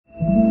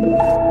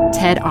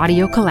TED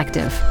Audio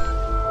Collective.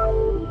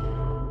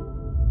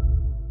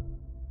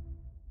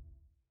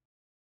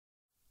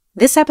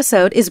 This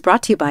episode is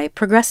brought to you by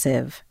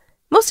Progressive.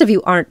 Most of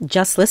you aren't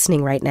just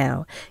listening right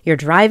now. You're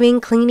driving,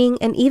 cleaning,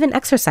 and even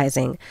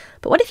exercising.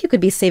 But what if you could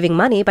be saving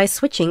money by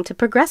switching to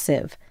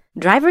Progressive?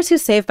 Drivers who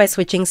save by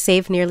switching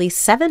save nearly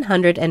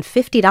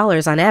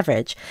 $750 on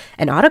average,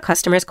 and auto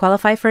customers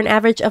qualify for an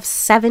average of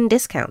 7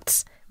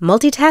 discounts.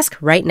 Multitask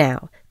right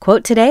now.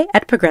 Quote today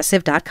at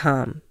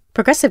Progressive.com.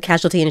 Progressive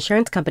Casualty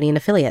Insurance Company and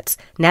Affiliates.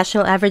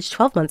 National average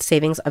 12-month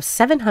savings of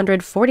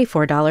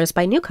 $744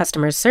 by new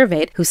customers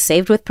surveyed who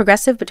saved with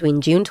Progressive between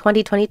June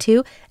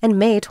 2022 and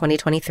May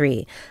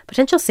 2023.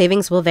 Potential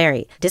savings will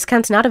vary.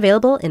 Discounts not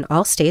available in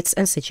all states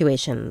and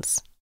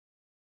situations.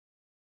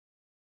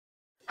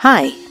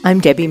 Hi, I'm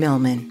Debbie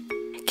Millman.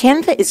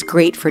 Canva is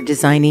great for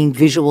designing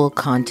visual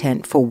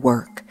content for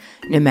work,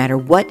 no matter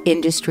what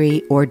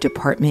industry or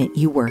department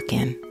you work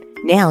in.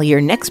 Now your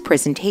next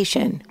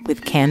presentation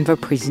with Canva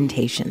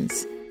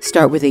Presentations.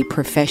 Start with a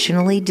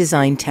professionally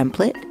designed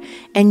template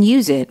and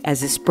use it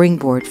as a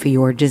springboard for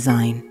your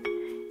design.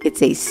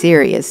 It's a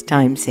serious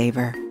time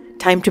saver.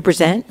 Time to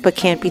present but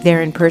can't be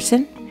there in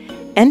person?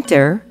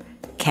 Enter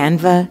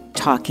Canva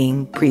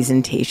Talking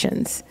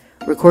Presentations.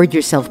 Record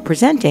yourself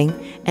presenting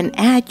and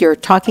add your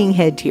talking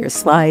head to your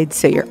slides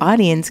so your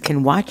audience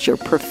can watch your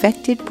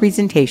perfected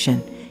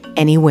presentation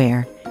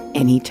anywhere,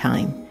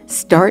 anytime.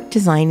 Start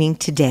designing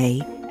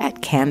today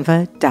at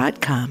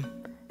canva.com.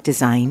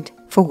 Designed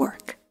for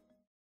work.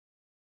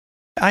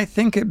 I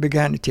think it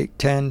began to take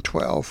 10,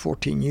 12,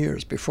 14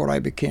 years before I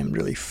became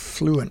really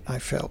fluent, I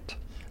felt,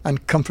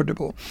 and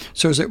comfortable.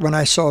 So that when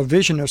I saw a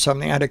vision of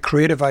something, I had a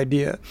creative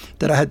idea,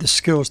 that I had the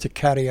skills to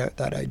carry out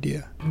that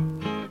idea.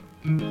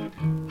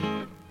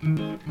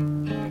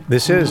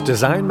 This is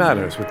Design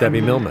Matters with Debbie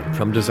Millman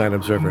from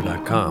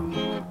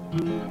DesignObserver.com.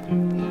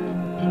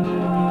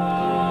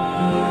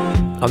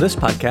 On this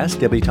podcast,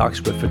 Debbie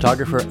talks with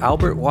photographer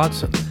Albert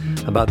Watson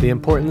about the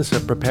importance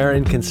of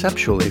preparing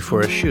conceptually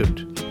for a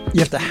shoot. You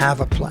have to have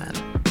a plan.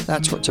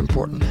 That's what's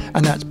important,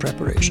 and that's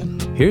preparation.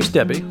 Here's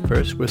Debbie,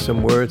 first with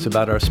some words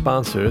about our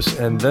sponsors,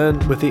 and then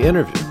with the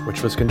interview,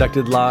 which was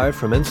conducted live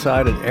from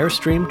inside an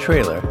Airstream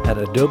trailer at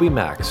Adobe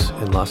Max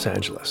in Los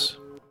Angeles.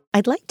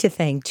 I'd like to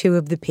thank 2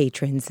 of the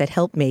patrons that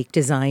help make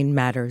Design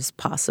Matters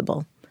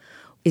possible.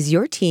 Is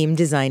your team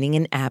designing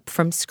an app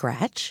from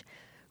scratch?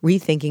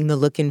 Rethinking the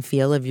look and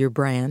feel of your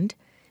brand?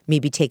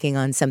 Maybe taking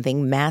on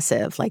something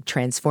massive like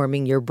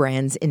transforming your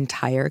brand's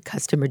entire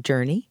customer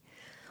journey?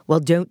 Well,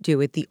 don't do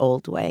it the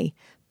old way,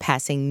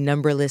 passing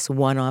numberless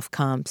one-off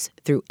comps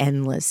through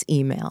endless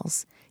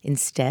emails.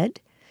 Instead,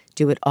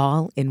 do it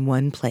all in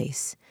one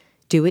place.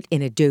 Do it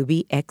in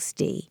Adobe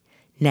XD,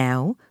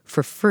 now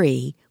for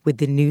free with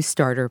the new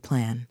starter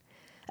plan.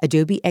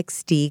 Adobe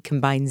XD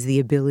combines the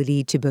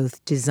ability to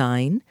both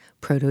design,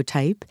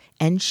 prototype,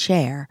 and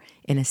share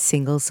in a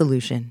single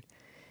solution.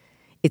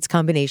 Its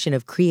combination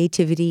of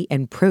creativity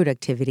and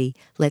productivity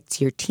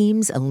lets your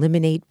teams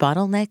eliminate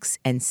bottlenecks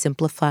and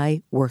simplify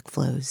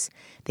workflows.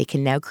 They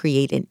can now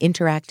create an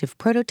interactive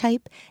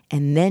prototype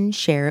and then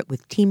share it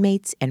with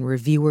teammates and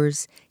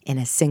reviewers in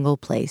a single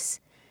place.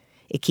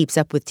 It keeps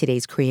up with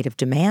today's creative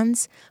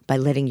demands by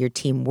letting your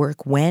team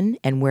work when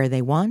and where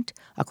they want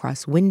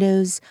across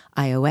Windows,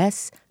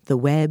 iOS, the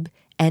web,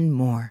 and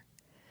more.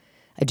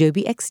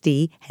 Adobe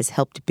XD has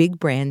helped big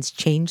brands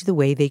change the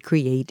way they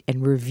create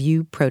and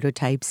review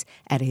prototypes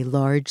at a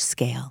large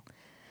scale.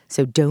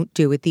 So don't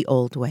do it the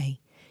old way.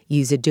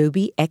 Use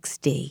Adobe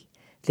XD,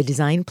 the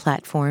design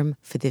platform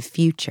for the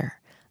future,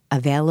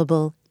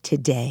 available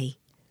today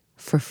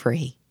for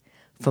free.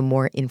 For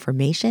more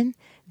information,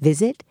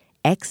 visit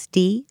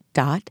xd.adobe.com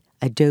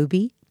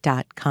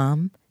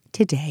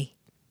today.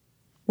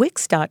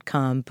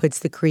 Wix.com puts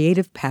the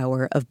creative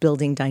power of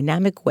building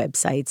dynamic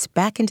websites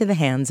back into the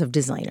hands of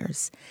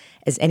designers.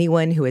 As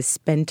anyone who has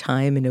spent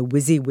time in a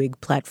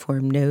WYSIWYG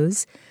platform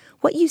knows,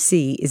 what you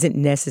see isn't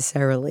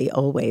necessarily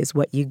always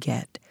what you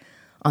get.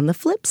 On the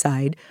flip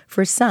side,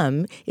 for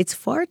some, it's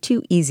far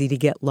too easy to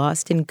get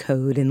lost in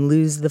code and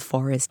lose the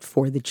forest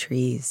for the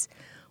trees.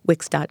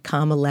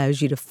 Wix.com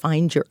allows you to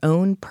find your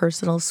own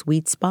personal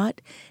sweet spot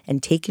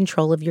and take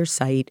control of your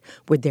site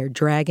with their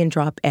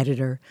drag-and-drop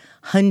editor,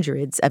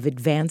 hundreds of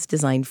advanced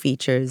design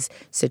features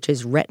such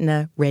as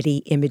Retina-ready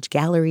image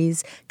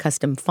galleries,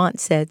 custom font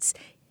sets,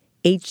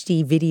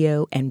 HD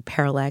video and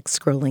parallax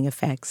scrolling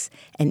effects,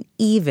 and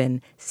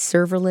even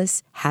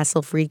serverless,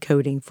 hassle-free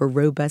coding for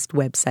robust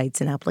websites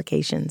and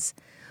applications.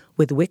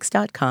 With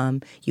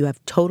Wix.com, you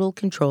have total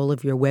control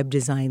of your web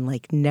design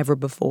like never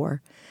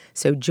before.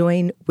 So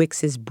join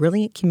Wix's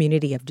brilliant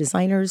community of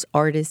designers,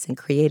 artists, and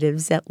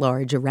creatives at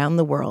large around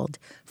the world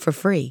for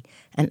free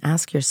and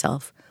ask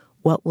yourself,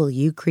 what will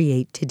you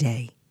create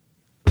today?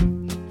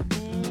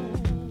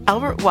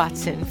 Albert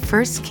Watson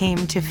first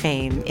came to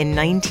fame in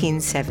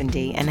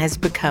 1970 and has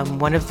become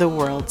one of the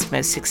world's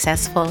most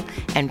successful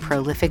and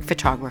prolific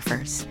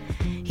photographers.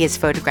 He He has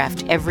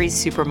photographed every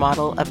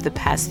supermodel of the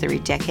past 3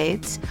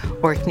 decades,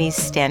 Orkney's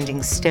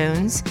Standing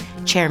Stones,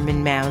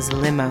 Chairman Mao's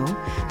limo,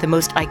 the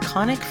most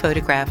iconic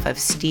photograph of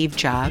Steve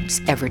Jobs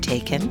ever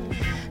taken,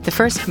 the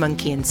first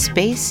monkey in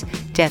space,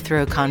 death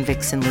row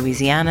convicts in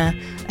Louisiana,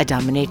 a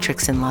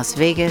dominatrix in Las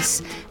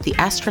Vegas, the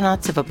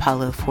astronauts of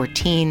Apollo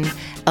 14,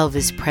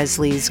 Elvis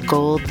Presley's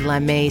gold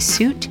lame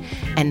suit,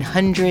 and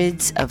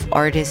hundreds of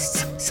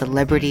artists,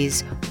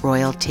 celebrities,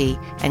 royalty,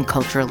 and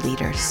cultural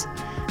leaders.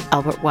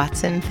 Albert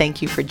Watson,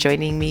 thank you for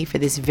joining me for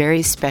this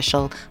very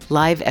special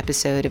live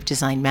episode of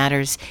Design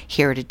Matters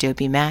here at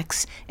Adobe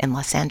Max in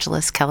Los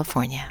Angeles,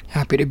 California.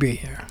 Happy to be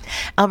here.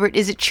 Albert,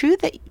 is it true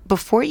that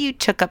before you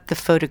took up the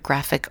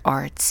photographic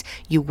arts,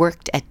 you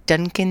worked at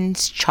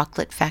Duncan's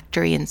chocolate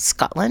factory in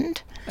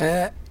Scotland?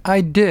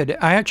 I did.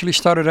 I actually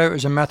started out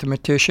as a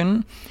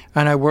mathematician,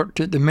 and I worked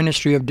at the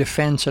Ministry of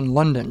Defence in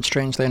London,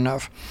 strangely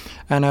enough.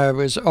 And I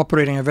was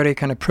operating a very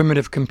kind of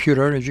primitive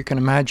computer, as you can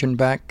imagine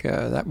back,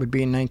 that would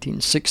be in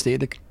 1960.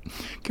 The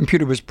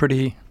computer was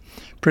pretty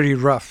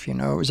rough, you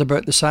know. It was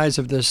about the size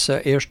of this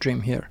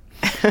Airstream here.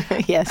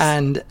 Yes.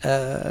 And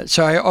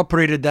so I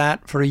operated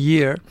that for a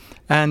year,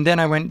 and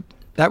then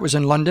that was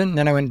in London,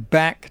 then I went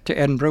back to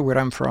Edinburgh, where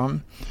I'm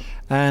from,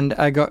 and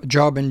I got a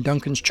job in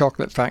Duncan's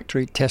chocolate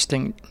factory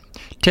testing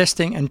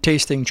and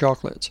tasting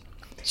chocolates.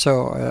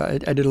 So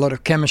I did a lot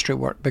of chemistry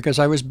work because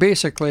I was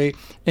basically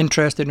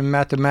interested in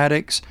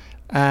mathematics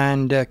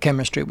and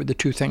chemistry were the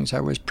two things I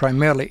was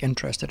primarily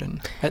interested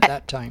in at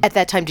that time. At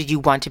that time, did you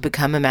want to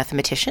become a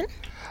mathematician?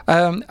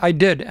 I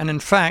did. And in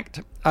fact,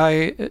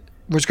 I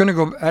was going to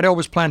go, I'd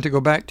always planned to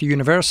go back to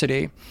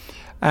university.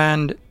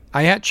 And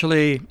I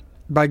actually,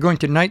 by going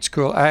to night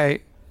school, I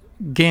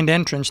gained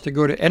entrance to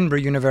go to Edinburgh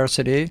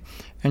University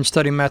and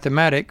study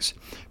mathematics,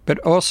 but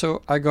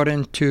also I got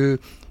into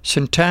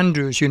St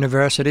Andrews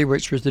University,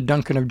 which was the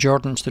Duncan of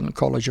Jordanston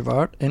College of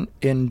Art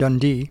in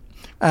Dundee,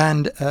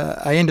 and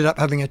I ended up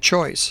having a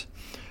choice.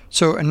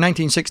 So in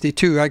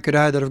 1962, I could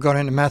either have gone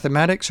into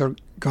mathematics or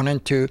gone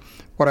into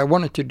what I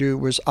wanted to do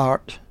was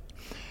art.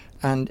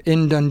 And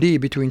in Dundee,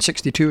 between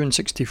 62 and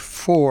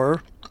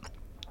 64,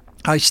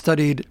 I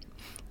studied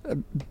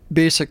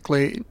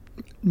basically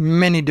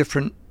many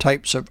different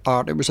types of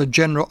art. It was a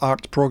general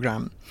arts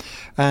program.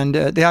 And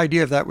the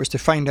idea of that was to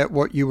find out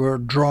what you were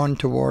drawn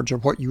towards or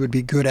what you would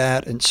be good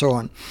at and so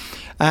on.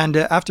 And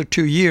after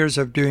 2 years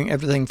of doing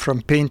everything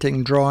from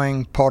painting,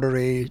 drawing,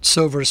 pottery,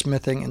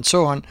 silversmithing and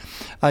so on,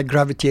 I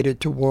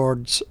gravitated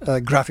towards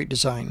graphic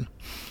design.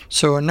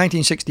 So in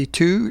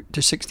 1962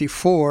 to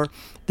 64,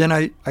 then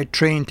I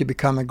trained to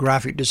become a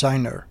graphic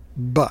designer.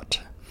 But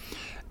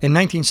in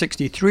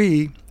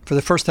 1963, for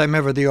the first time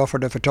ever, they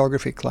offered a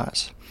photography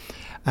class.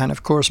 And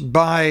of course,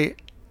 by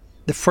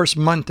the first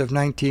month of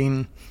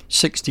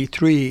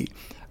 1963,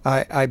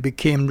 I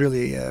became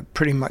really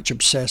pretty much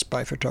obsessed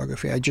by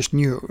photography. I just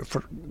knew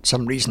for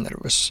some reason that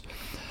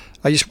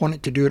I just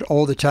wanted to do it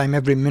all the time,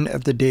 every minute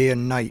of the day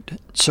and night.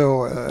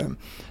 So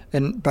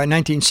by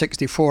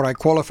 1964, I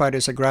qualified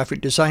as a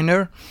graphic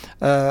designer,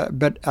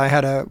 but I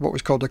had what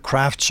was called a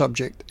craft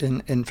subject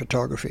in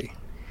photography.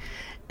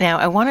 Now,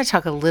 I want to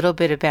talk a little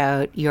bit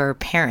about your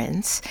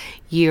parents.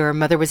 Your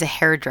mother was a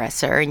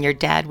hairdresser and your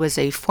dad was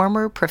a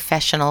former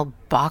professional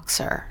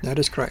boxer. That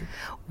is correct.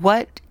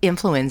 What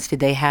influence did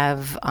they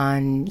have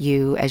on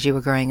you as you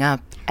were growing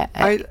up?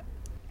 I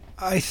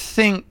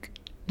think,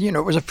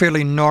 it was a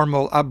fairly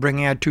normal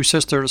upbringing. I had 2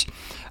 sisters,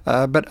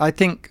 but I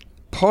think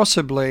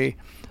possibly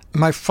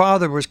my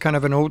father was kind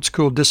of an old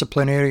school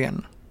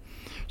disciplinarian.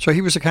 So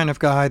he was the kind of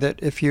guy that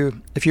if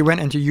you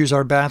went in to use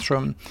our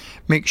bathroom,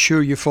 make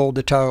sure you fold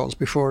the towels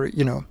before,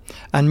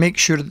 and make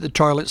sure that the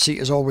toilet seat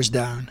is always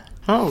down.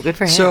 Oh, good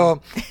for him.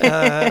 So,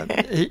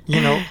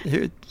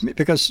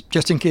 because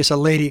just in case a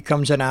lady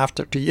comes in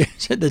after to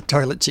use it, the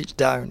toilet seat's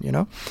down,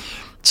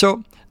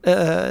 So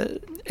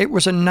it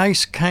was a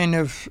nice kind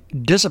of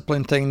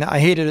discipline thing that I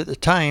hated at the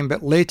time,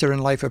 but later in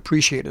life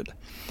appreciated.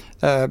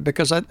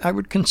 Because I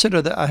would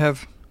consider that I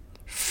have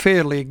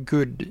fairly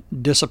good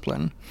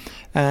discipline,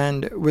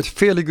 and with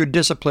fairly good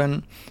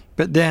discipline,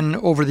 but then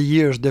over the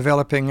years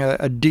developing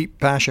a deep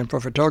passion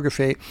for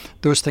photography,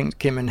 those things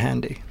came in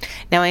handy.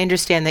 Now, I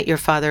understand that your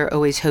father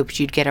always hoped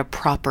you'd get a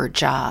proper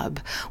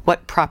job.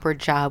 What proper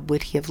job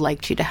would he have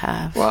liked you to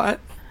have? Well,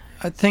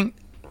 I think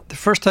the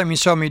first time he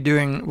saw me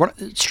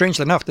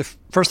strangely enough, the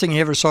first thing he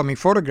ever saw me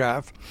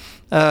photograph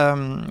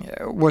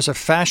was a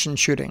fashion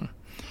shooting.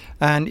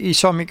 And he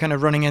saw me kind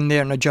of running in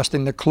there and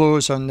adjusting the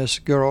clothes on this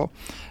girl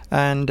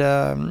and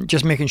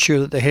just making sure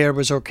that the hair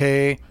was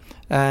okay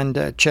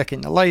and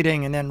checking the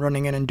lighting and then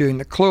running in and doing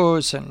the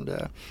clothes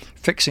and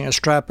fixing a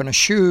strap on a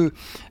shoe.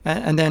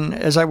 And then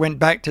as I went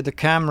back to the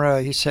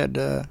camera, he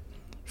said,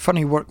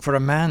 funny work for a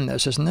man,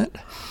 this, isn't it?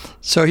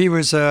 So he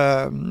was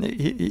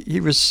he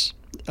was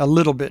a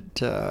little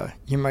bit,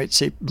 you might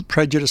say,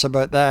 prejudiced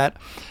about that.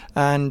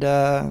 And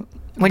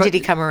when did he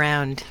come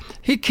around?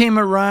 He came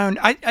around,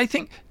 I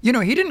think, he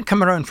didn't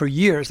come around for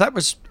years. That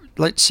was,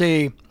 let's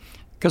say,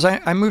 because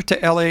I moved to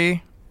LA,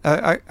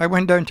 I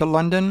went down to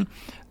London,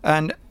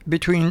 and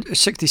between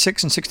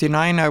 66 and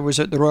 69, I was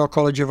at the Royal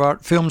College of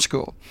Art Film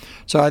School.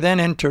 So I then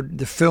entered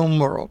the film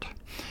world.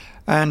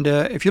 And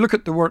if you look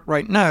at the work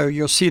right now,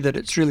 you'll see that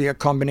it's really a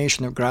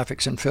combination of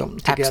graphics and film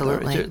together.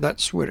 Absolutely.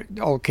 That's where it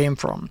all came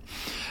from.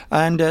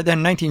 And then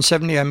in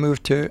 1970, I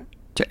moved to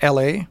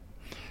LA.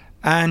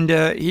 And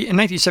in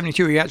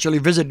 1972, he actually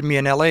visited me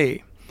in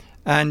LA.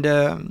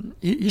 And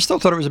he still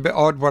thought it was a bit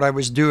odd what I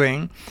was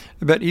doing,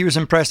 but he was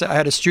impressed that I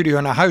had a studio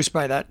and a house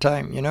by that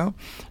time, you know.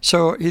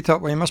 So he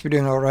thought, well, he must be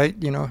doing all right,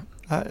 you know.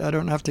 I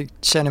don't have to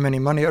send him any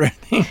money or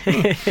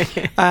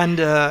anything.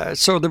 And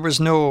so there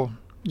was no,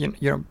 you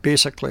know,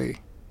 basically,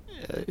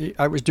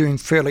 I was doing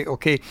fairly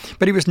okay.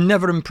 But he was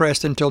never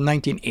impressed until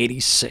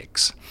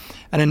 1986.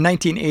 And in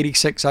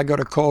 1986, I got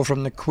a call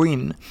from the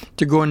Queen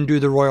to go and do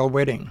the royal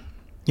wedding.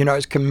 You know, I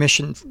was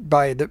commissioned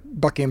by the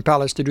Buckingham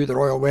Palace to do the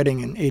royal wedding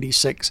in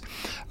 86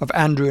 of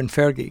Andrew and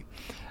Fergie.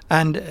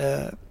 And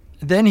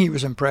then he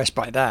was impressed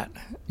by that.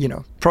 You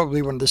know,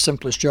 probably one of the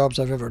simplest jobs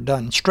I've ever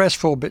done.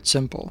 Stressful, but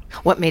simple.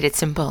 What made it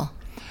simple?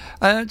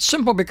 It's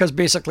simple because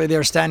basically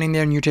they're standing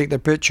there and you take their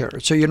picture.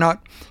 So you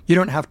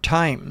don't have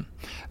time.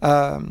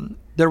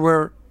 There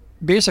were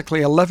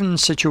basically 11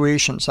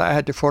 situations I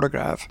had to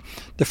photograph.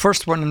 The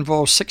first one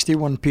involves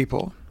 61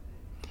 people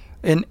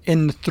in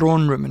the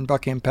throne room in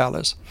Buckingham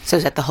Palace. So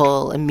is that the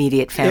whole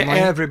immediate family?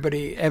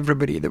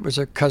 Everybody that was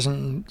a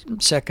cousin,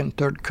 second,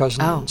 third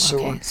cousin, and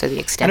so on. So the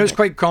extended. And it was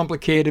quite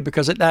complicated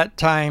because at that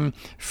time,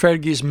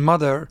 Fergie's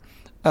mother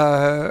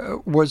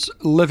was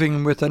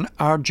living with an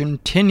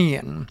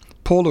Argentinian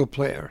polo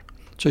player.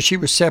 So she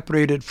was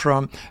separated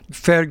from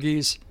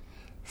Fergie's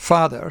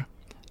father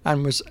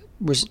and was,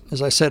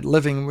 as I said,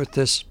 living with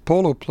this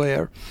polo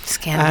player.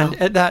 Scandal.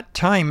 And at that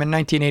time, in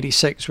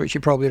 1986, which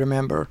you probably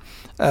remember,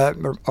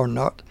 or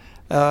not,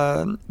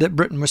 that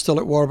Britain was still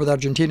at war with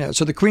Argentina.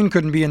 So the Queen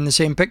couldn't be in the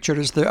same picture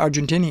as the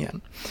Argentinian.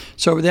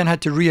 So we then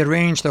had to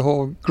rearrange the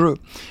whole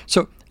group.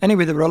 So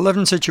anyway, there were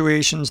 11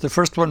 situations. The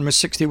first one was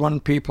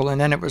 61 people, and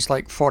then it was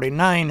like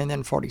 49, and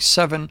then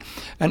 47,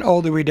 and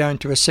all the way down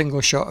to a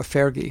single shot of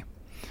Fergie.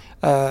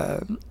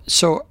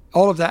 So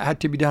all of that had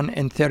to be done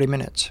in 30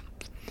 minutes.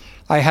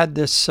 I had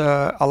this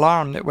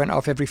alarm that went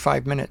off every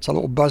 5 minutes, a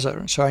little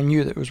buzzer, so I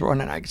knew that it was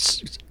one, and I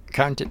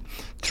counted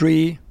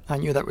 3. I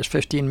knew that was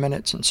 15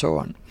 minutes, and so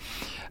on.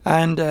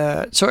 And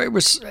so it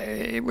was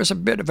a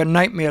bit of a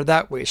nightmare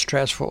that way,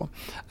 stressful,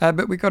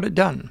 but we got it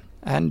done.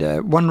 And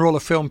one roll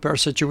of film per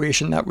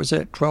situation, that was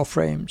it, 12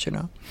 frames, you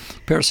know,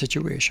 per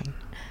situation.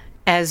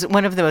 As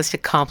one of the most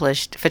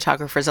accomplished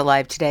photographers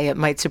alive today, it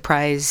might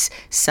surprise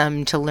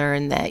some to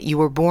learn that you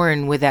were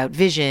born without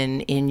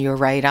vision in your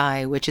right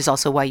eye, which is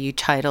also why you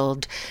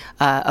titled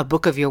a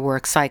book of your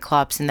work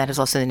Cyclops, and that is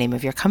also the name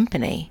of your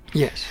company.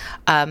 Yes.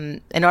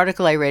 An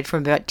article I read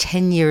from about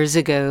 10 years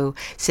ago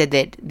said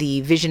that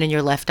the vision in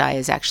your left eye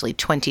is actually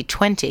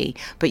 20/20,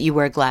 but you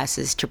wear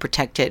glasses to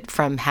protect it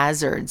from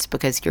hazards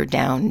because you're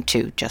down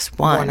to just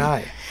one. One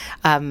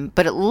eye.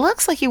 But it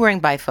looks like you're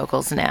wearing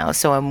bifocals now,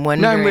 so I'm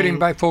wondering... No, I'm wearing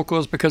bifocals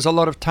because a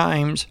lot of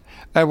times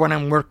when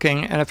I'm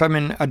working, and if I'm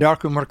in a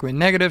darkroom working with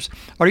negatives,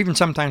 or even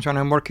sometimes when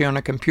I'm working on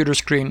a computer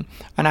screen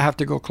and I have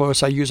to go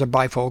close, I use a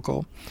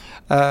bifocal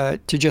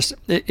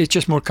it's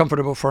just more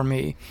comfortable for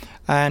me.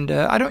 And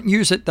I don't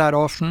use it that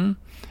often.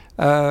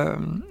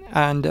 And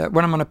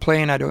when I'm on a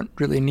plane, I don't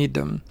really need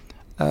them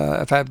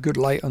if I have good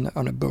light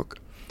on a book.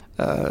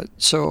 But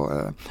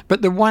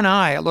the one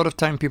eye, a lot of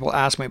time people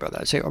ask me about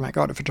that. Say, oh my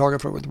God, a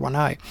photographer with one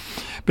eye.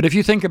 But if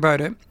you think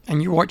about it,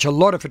 and you watch a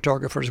lot of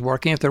photographers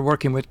working, if they're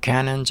working with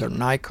Canons or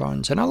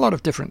Nikons and a lot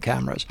of different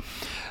cameras,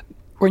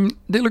 when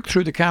they look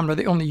through the camera,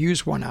 they only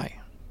use one eye.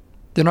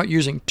 They're not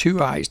using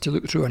two eyes to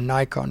look through a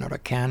Nikon or a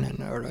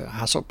Canon or a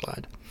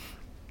Hasselblad.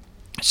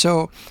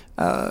 So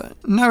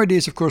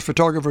nowadays, of course,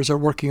 photographers are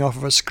working off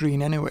of a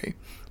screen anyway.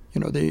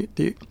 You know,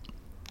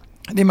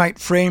 they might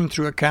frame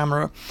through a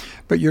camera,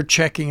 but you're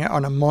checking it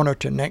on a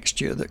monitor next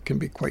to you that can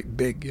be quite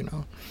big, you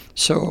know.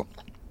 So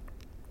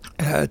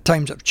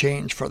times have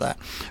changed for that.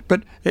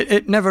 But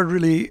it never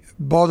really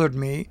bothered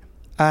me.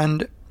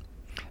 And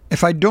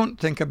if I don't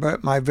think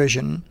about my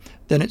vision,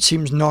 then it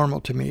seems normal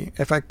to me.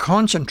 If I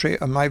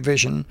concentrate on my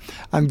vision,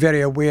 I'm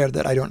very aware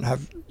that I don't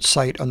have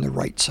sight on the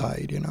right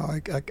side, you know.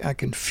 I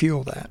can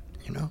feel that,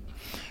 you know.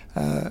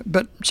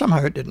 But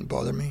somehow it didn't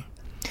bother me.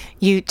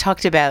 You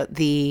talked about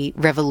the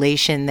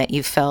revelation that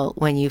you felt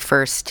when you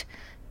first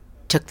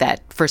took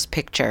that first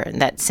picture and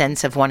that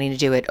sense of wanting to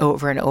do it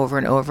over and over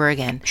and over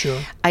again.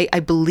 Sure. I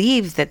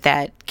believe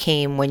that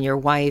came when your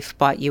wife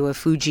bought you a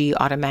Fuji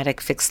automatic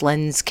fixed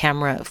lens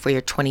camera for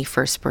your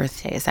 21st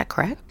birthday. Is that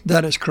correct?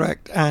 That is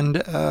correct.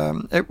 And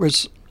it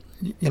was,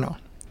 you know,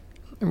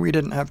 we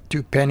didn't have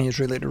 2 pennies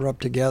really to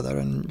rub together,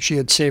 and she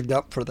had saved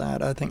up for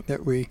that. I think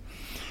that we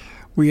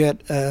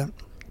had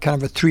kind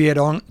of a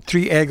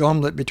three-egg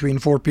omelet between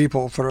 4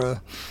 people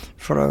for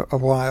a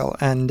while,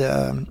 and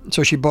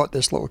so she bought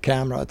this little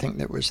camera. I think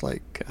that was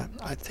like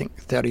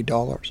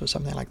 $30 or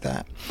something like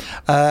that.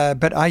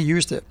 But I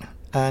used it,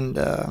 and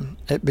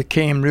it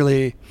became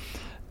really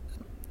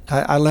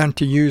I learned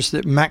to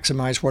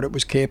maximize what it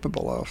was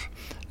capable of.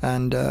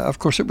 And of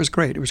course, it was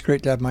great. It was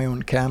great to have my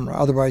own camera.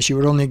 Otherwise, you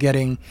were only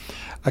getting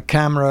a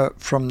camera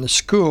from the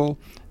school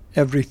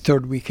every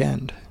third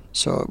weekend.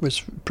 So it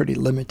was pretty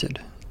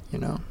limited, you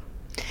know.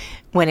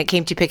 When it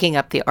came to picking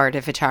up the art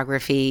of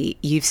photography,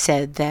 you've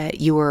said that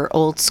you were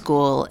old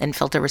school and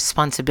felt a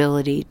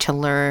responsibility to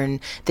learn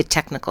the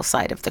technical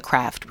side of the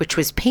craft, which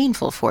was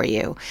painful for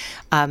you.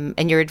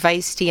 And your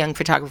advice to young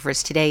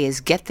photographers today is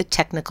get the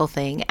technical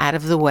thing out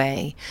of the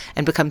way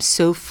and become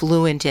so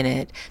fluent in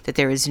it that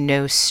there is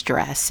no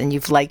stress. And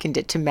you've likened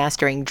it to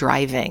mastering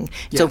driving.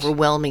 It's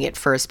overwhelming at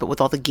first, but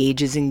with all the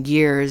gauges and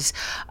gears.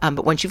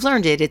 But once you've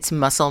learned it, it's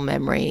muscle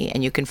memory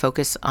and you can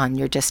focus on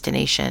your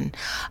destination.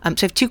 So I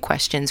have two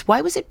questions.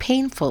 Why was it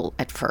painful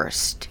at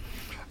first?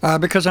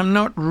 Because I'm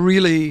not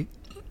really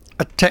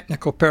a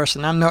technical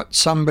person. I'm not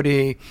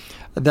somebody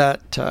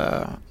that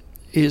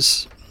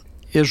is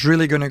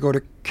really going to go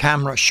to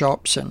camera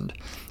shops and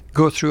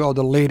go through all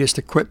the latest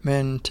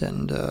equipment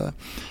and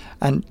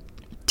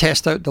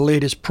test out the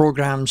latest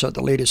programs or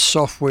the latest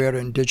software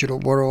in digital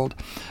world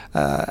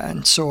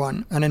and so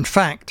on. And in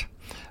fact,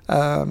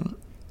 I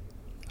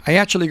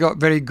actually got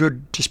very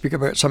good, to speak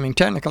about something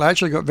technical, I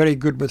actually got very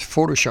good with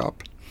Photoshop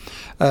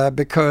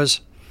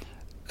because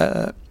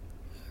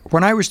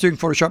when I was doing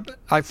Photoshop,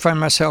 I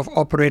found myself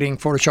operating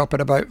Photoshop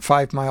at about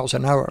 5 miles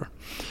an hour.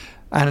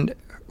 And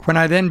when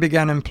I then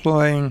began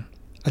employing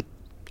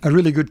a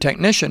really good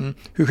technician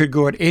who could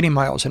go at 80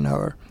 miles an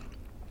hour,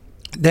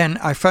 then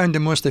I found the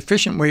most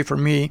efficient way for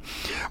me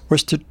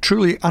was to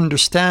truly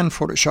understand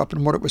Photoshop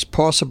and what it was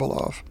possible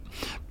of,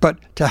 but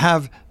to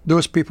have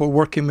those people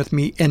working with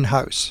me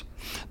in-house.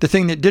 The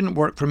thing that didn't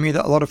work for me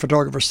that a lot of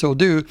photographers still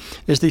do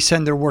is they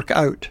send their work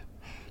out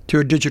to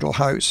a digital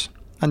house.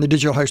 And the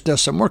digital house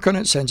does some work on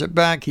it, sends it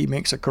back, he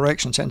makes a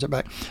correction, sends it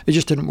back. It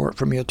just didn't work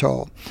for me at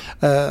all.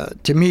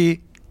 To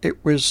me,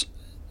 it was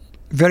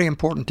very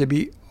important to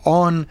be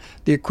on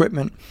the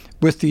equipment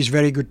with these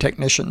very good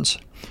technicians.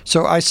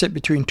 So I sit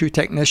between two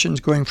technicians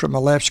going from a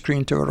left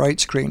screen to a right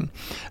screen.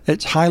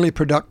 It's highly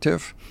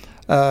productive.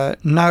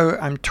 Now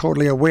I'm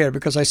totally aware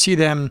because I see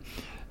them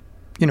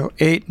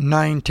 8,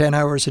 9, 10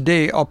 hours a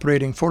day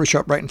operating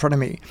Photoshop right in front of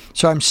me.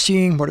 So I'm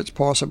seeing what it's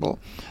possible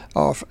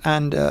of,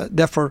 and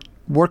therefore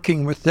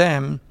working with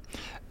them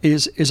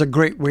is a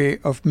great way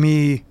of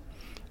me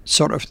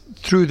sort of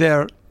through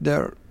their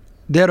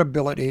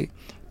ability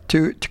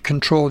to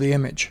control the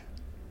image.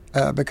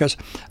 Because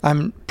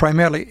I'm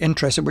primarily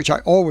interested, which I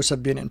always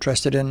have been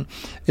interested in,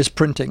 is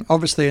printing.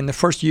 Obviously, in the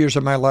first years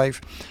of my life,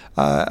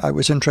 I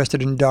was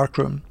interested in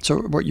darkroom, so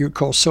what you would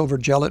call silver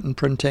gelatin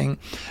printing.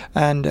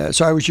 And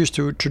so I was used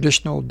to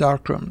traditional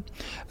darkroom.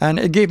 And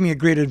it gave me a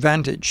great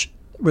advantage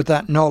with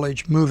that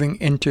knowledge moving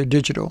into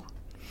digital.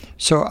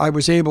 So I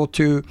was able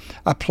to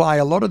apply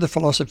a lot of the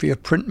philosophy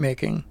of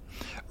printmaking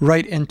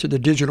right into the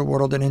digital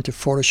world and into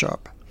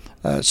Photoshop.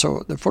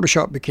 So the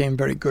Photoshop became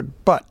very good.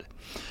 But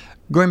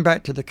going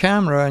back to the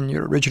camera and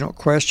your original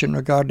question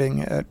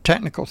regarding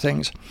technical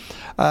things,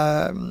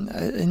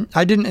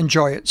 I didn't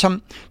enjoy it.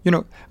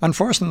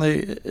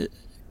 Unfortunately,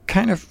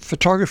 kind of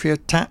photography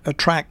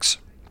attracts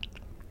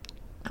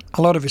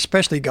a lot of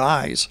especially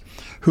guys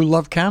who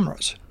love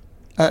cameras.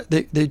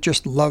 They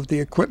just love the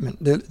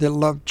equipment. They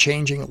love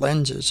changing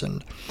lenses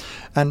and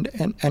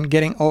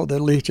getting all the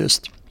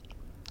latest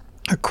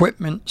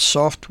equipment,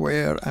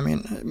 software. I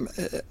mean,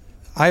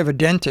 I have a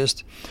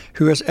dentist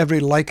who has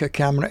every Leica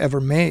camera ever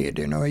made.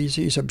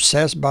 He's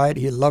obsessed by it.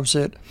 He loves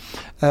it.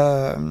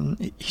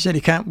 He said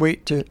he can't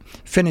wait to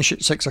finish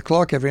at 6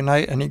 o'clock every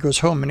night, and he goes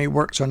home and he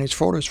works on his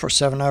photos for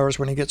 7 hours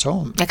when he gets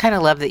home. I kind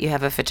of love that you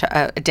have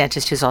a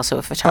dentist who's also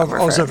a photographer.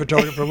 Also a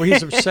photographer. Well,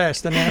 he's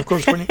obsessed. And then, of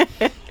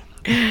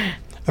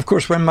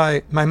course, when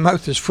my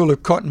mouth is full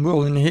of cotton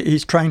wool and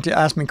he's trying to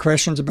ask me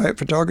questions about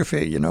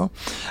photography,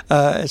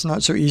 it's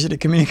not so easy to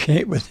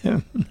communicate with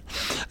him.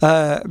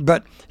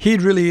 But he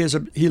really is,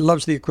 he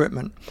loves the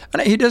equipment.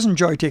 And he does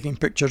enjoy taking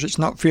pictures. It's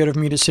not fair of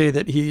me to say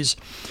that he's,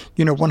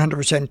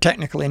 100%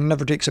 technical and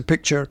never takes a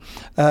picture.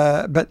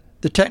 But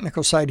the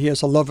technical side, he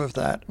has a love of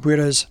that.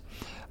 Whereas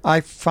I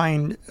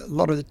find a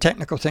lot of the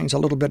technical things a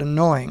little bit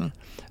annoying.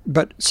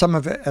 But some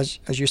of it,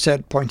 as you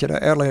said, pointed out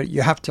earlier,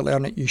 you have to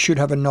learn it. You should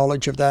have a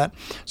knowledge of that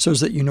so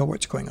that you know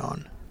what's going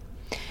on.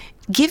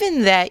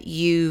 Given that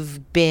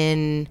you've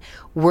been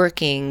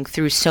working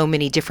through so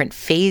many different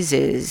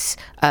phases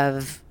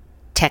of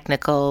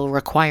technical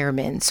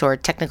requirements or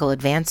technical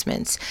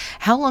advancements,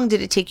 how long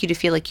did it take you to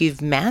feel like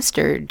you've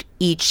mastered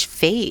each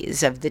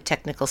phase of the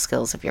technical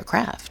skills of your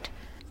craft?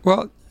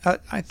 Well,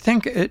 I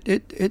think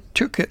it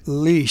took at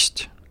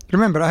least,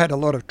 remember I had a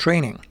lot of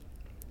training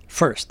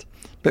first.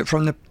 But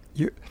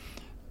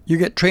you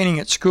get training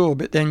at school,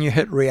 but then you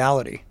hit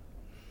reality.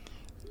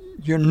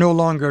 You're no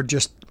longer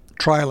just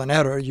trial and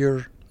error.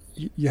 You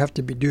have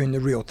to be doing the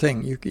real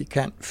thing. You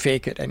can't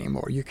fake it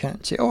anymore. You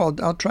can't say, "Oh,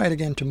 I'll try it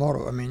again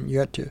tomorrow." I mean, you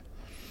had to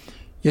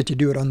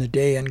do it on the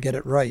day and get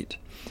it right.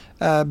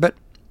 But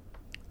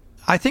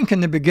I think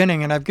in the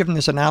beginning, and I've given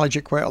this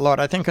analogy quite a lot,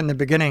 I think in the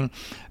beginning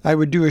I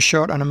would do a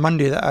shot on a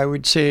Monday that I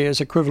would say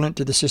is equivalent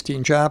to the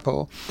Sistine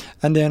Chapel,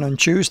 and then on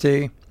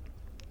Tuesday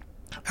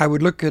I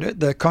would look at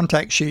the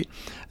contact sheet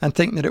and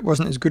think that it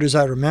wasn't as good as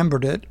I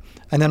remembered it,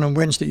 and then on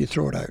Wednesday you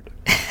throw it out.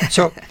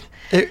 So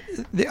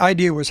the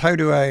idea was, how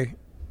do I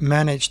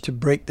manage to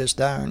break this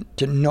down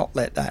to not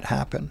let that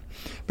happen?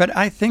 But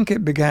I think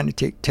it began to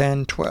take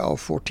 10, 12,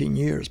 14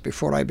 years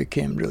before I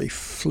became really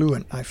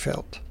fluent, I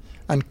felt,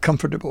 and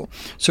comfortable.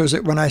 So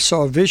that when I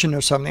saw a vision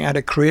of something, I had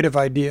a creative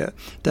idea,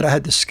 that I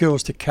had the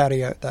skills to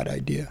carry out that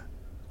idea.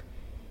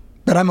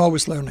 But I'm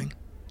always learning.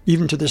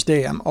 Even to this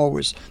day, I'm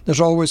always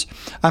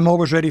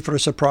ready for a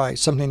surprise,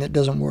 something that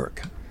doesn't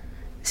work.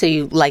 So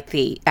you like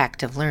the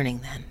act of learning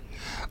then?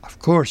 Of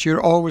course,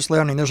 you're always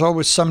learning. There's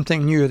always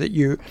something new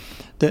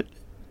that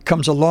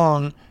comes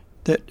along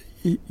that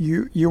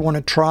you want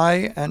to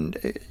try, and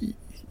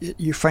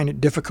you find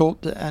it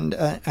difficult, and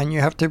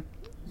you have to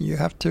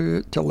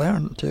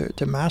learn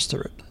to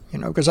master it.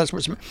 Because that's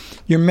what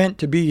you're meant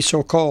to be,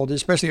 so-called,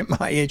 especially at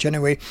my age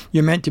anyway.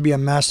 You're meant to be a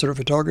master of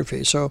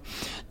photography, so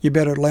you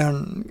better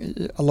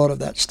learn a lot of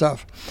that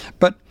stuff.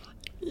 But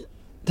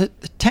the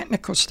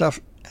technical stuff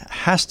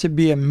has to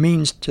be a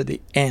means to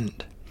the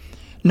end,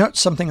 not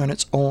something on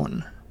its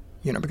own.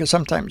 Because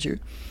sometimes you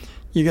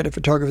get a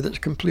photographer that's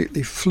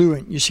completely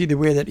fluent. You see the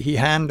way that he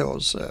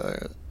handles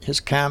his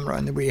camera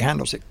and the way he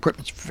handles the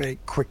equipment is very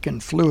quick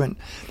and fluent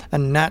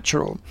and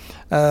natural,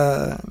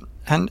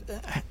 and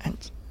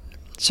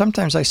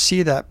sometimes I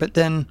see that, but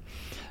then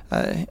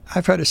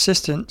I've had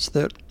assistants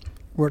that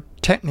were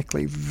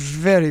technically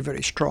very,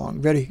 very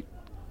strong, very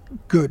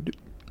good,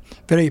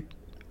 very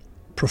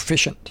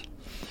proficient.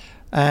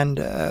 And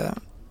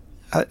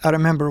I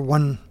remember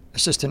one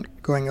assistant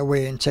going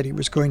away and said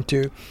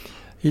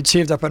he'd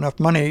saved up enough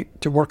money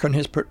to work on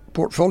his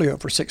portfolio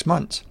for 6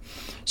 months.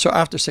 So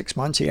after 6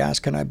 months, he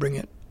asked, can I bring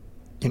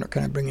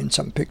in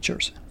some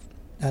pictures?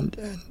 And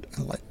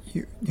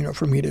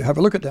for me to have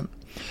a look at them.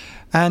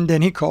 And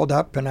then he called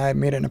up, and I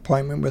made an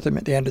appointment with him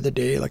at the end of the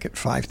day, like at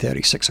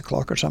 5:30, 6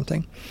 o'clock or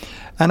something.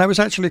 And I was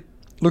actually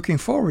looking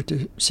forward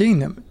to seeing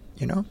them,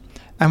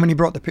 And when he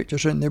brought the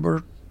pictures in, they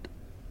were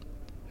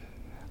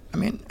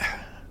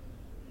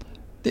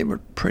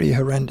pretty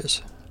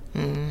horrendous.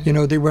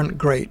 They weren't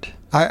great.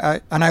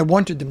 I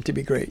wanted them to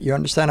be great. You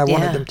understand? I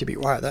wanted them to be,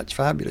 wow, that's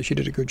fabulous. You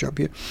did a good job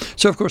here.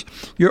 So, of course,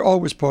 you're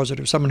always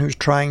positive, someone who's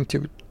trying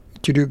to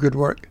do good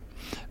work.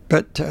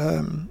 But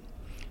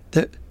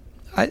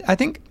I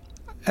think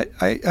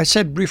I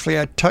said briefly,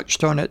 I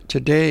touched on it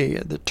today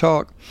at the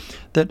talk,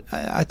 that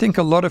I think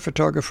a lot of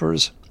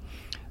photographers,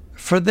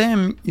 for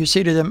them, you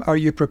say to them, are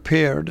you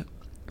prepared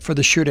for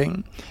the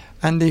shooting?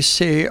 And they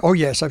say, oh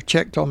yes, I've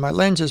checked all my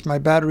lenses, my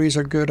batteries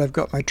are good, I've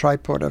got my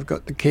tripod, I've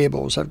got the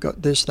cables, I've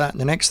got this, that,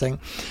 and the next thing.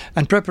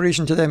 And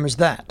preparation to them is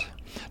that.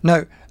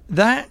 Now,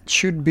 that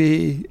should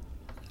be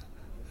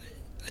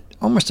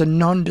almost a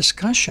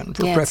non-discussion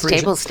for preparation.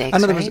 It's table stakes,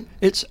 in other right? words,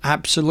 it's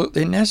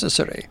absolutely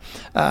necessary.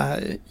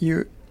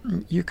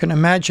 You can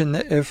imagine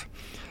that if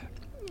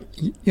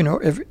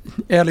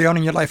early on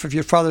in your life, if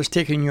your father's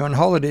taking you on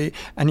holiday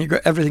and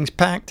everything's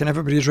packed and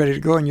everybody's ready to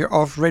go and you're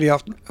ready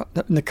off,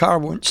 and the car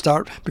won't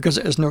start because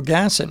it has no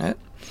gas in it,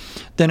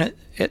 then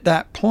at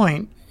that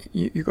point,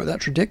 you go,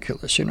 that's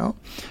ridiculous,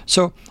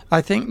 So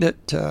I think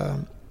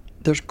that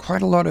there's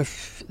quite a lot of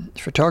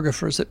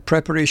photographers that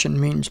preparation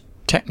means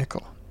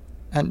technical,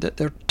 and that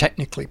they're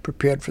technically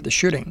prepared for the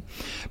shooting.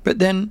 But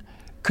then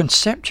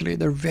conceptually,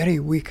 they're very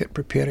weak at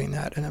preparing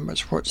that. And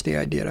what's the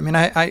idea? I mean,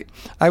 I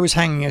was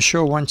hanging a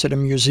show once at a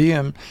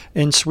museum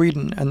in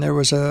Sweden, and there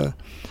was a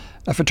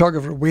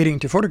photographer waiting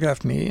to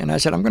photograph me, and I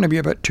said, I'm going to be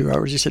about 2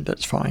 hours. He said,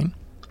 that's fine.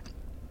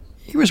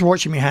 He was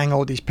watching me hang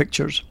all these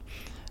pictures.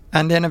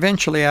 And then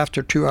eventually,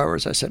 after 2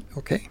 hours, I said,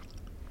 okay,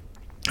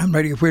 I'm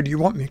ready. Where do you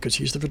want me? Because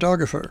he's the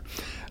photographer.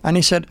 And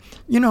he said,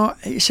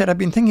 I've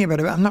been thinking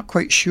about it, but I'm not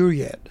quite sure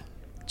yet.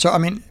 So,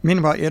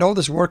 meanwhile, you had all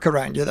this work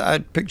around you that I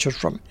had pictures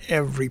from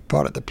every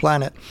part of the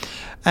planet.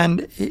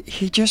 And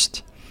he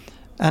just,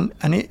 and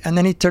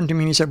then he turned to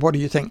me and he said, what do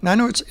you think? Now, I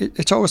know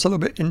it's always a little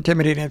bit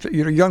intimidating if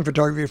you're a young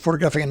photographer, you're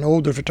photographing an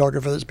older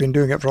photographer that's been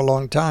doing it for a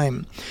long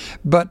time.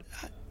 But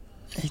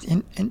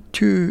in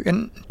 2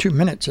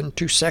 minutes, in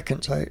 2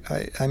 seconds,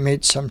 I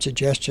made some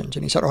suggestions.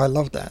 And he said, oh, I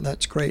love that.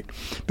 That's great.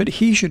 But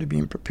he should have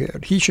been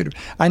prepared.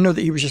 I know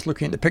that he was just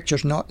looking at the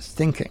pictures, not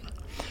thinking.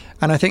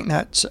 And I think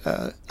that's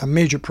a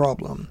major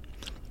problem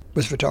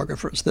with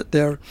photographers, that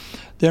they're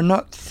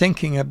not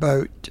thinking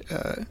about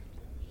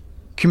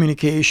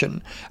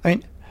communication.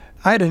 I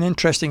had an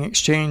interesting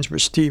exchange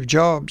with Steve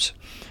Jobs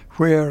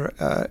where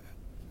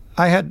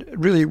I had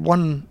really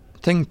one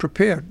thing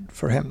prepared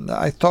for him that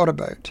I thought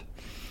about.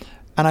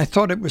 And I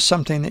thought it was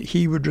something that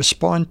he would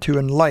respond to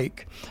and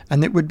like,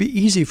 and it would be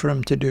easy for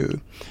him to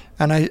do.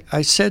 And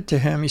I said to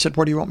him, he said,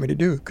 what do you want me to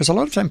do? Because a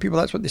lot of time people,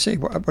 that's what they say,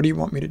 what do you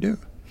want me to do?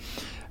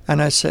 And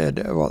I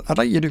said, well, I'd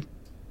like you to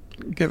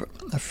give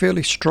a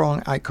fairly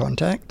strong eye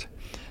contact.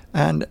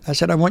 And I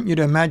said, I want you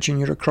to imagine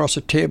you're across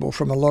a table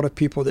from a lot of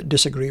people that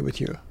disagree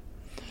with you.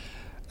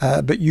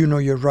 But you know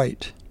you're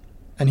right.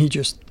 And he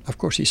just, of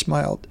course, he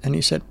smiled and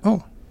he said,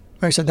 "Oh,"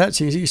 I said, "That's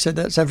easy." He said,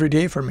 "That's every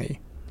day for me."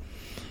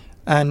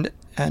 And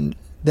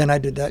then I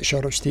did that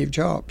shot of Steve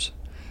Jobs.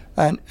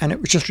 And it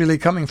was just really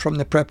coming from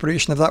the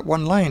preparation of that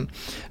one line.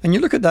 And you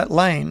look at that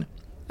line,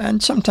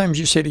 and sometimes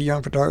you say to a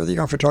young photographer, the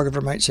young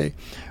photographer might say,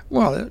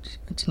 "Well,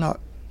 it's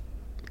not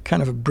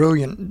kind of a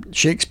brilliant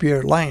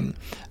Shakespeare line."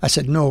 I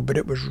said, "No, but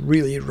it was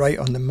really right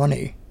on the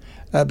money."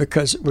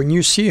 Because when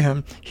you see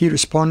him, he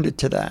responded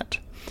to that.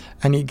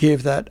 And he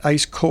gave that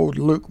ice-cold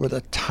look with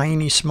a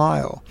tiny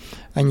smile.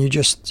 And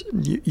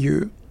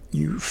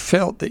you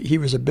felt that he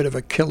was a bit of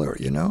a killer,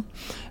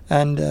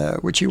 and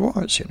which he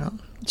was,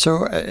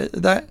 So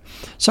that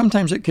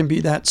sometimes it can be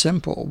that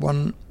simple,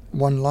 one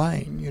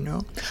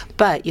line,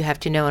 But you have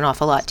to know an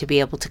awful lot to be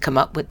able to come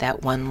up with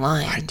that one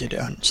line. I did it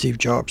on Steve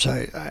Jobs.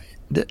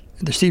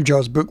 The Steve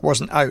Jobs book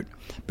wasn't out,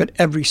 but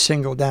every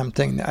single damn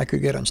thing that I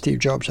could get on Steve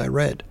Jobs I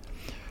read.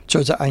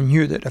 So that I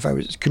knew that if I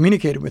was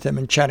communicating with him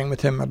and chatting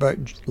with him about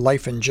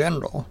life in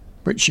general,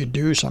 which you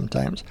do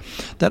sometimes,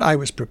 that I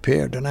was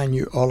prepared and I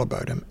knew all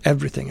about him,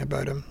 everything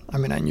about him. I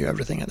mean, I knew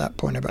everything at that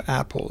point about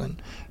Apple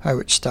and how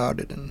it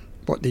started and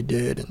what they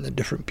did and the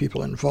different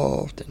people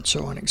involved and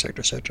so on, etc.,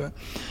 etc.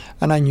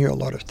 And I knew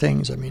a lot of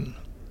things. I mean,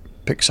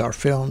 Pixar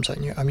films. I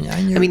knew.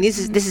 This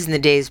is in the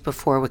days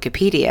before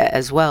Wikipedia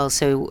as well.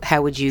 So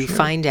how would you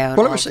find out?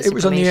 Well, it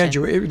was on the edge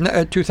of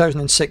it.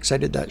 2006, I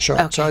did that shot.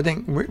 Okay. So I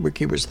think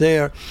Wiki was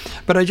there,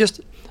 but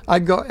I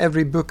got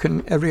every book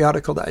and every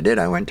article that I did.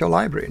 I went to a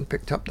library and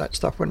picked up that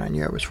stuff when I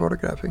knew I was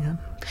photographing him.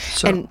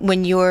 So. And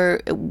when you're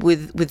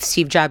with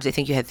Steve Jobs, I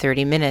think you had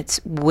 30 minutes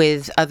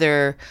with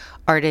other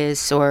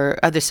artists or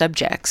other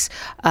subjects.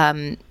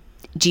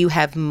 Do you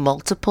have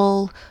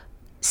multiple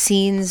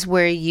scenes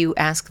where you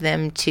ask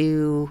them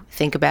to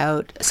think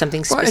about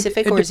something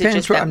specific, or is it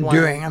just what that I'm one?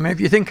 doing. I mean, if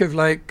you think of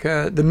like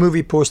the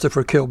movie poster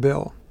for Kill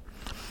Bill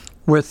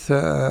with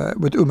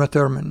Uma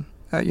Thurman,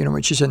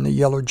 when she's in the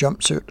yellow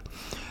jumpsuit,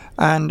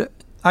 and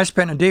I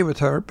spent a day with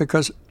her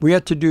because we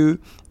had to do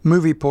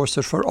movie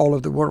posters for all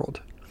of the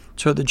world.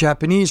 So the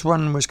Japanese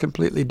one was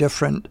completely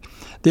different.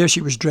 There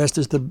she was dressed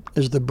as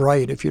the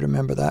bride, if you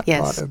remember that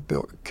part of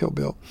Kill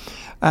Bill.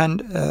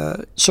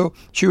 And so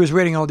she was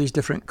wearing all these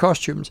different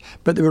costumes,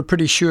 but they were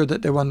pretty sure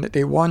that the one that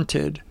they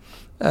wanted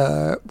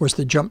was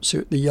the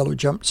jumpsuit, the yellow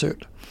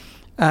jumpsuit.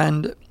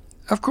 And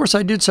of course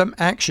I did some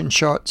action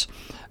shots,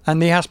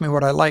 and they asked me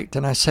what I liked,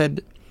 and I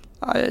said,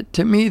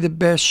 to me the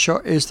best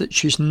shot is that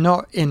she's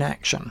not in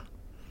action,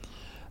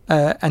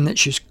 and that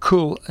she's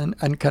cool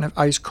and kind of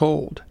ice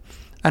cold.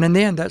 And in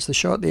the end, that's the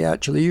shot they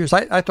actually used.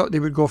 I thought they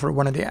would go for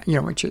one of the,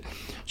 when she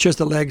has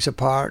the legs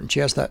apart and she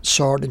has that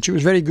sword. And she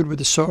was very good with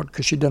the sword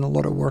because she'd done a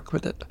lot of work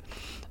with it.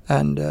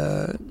 And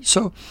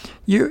so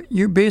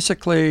you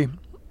basically,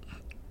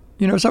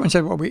 someone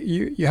said, well,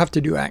 you have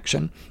to do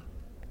action.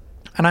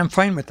 And I'm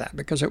fine with that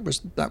because that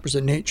was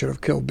the nature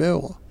of Kill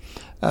Bill.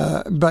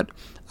 But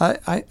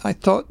I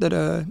thought that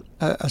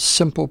a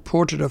simple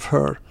portrait of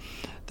her,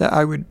 that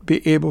I would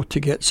be able to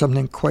get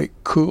something quite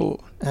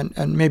cool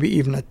and maybe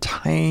even a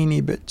tiny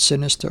bit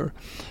sinister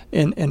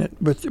in it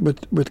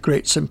with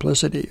great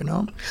simplicity,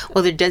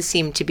 Well, there does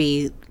seem to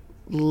be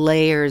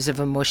layers of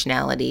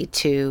emotionality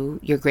to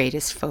your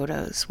greatest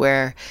photos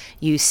where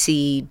you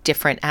see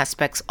different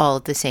aspects all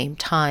at the same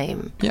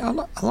time.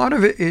 Yeah, a lot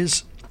of it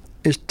is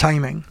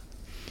timing.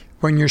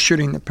 When you're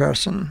shooting the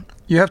person,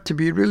 you have to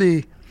be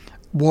really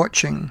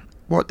watching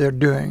what they're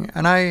doing.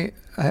 And I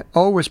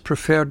always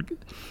preferred,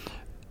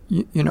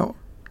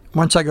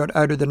 once I got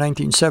out of the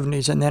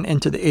 1970s and then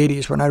into the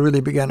 80s when I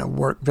really began to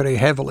work very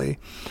heavily,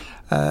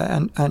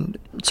 and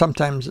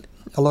sometimes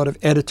a lot of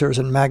editors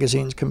and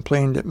magazines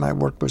complained that my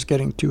work was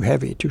getting too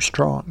heavy, too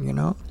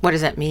strong, What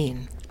does that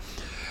mean?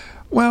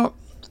 Well,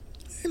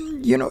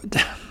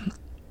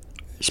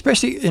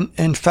 especially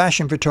in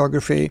fashion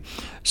photography,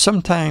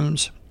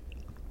 sometimes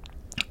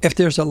if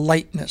there's a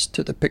lightness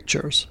to the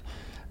pictures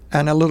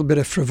and a little bit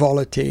of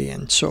frivolity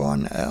and so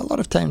on, a lot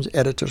of times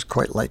editors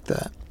quite like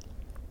that.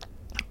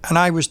 And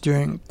I was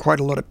doing quite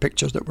a lot of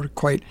pictures that were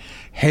quite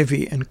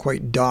heavy and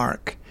quite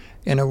dark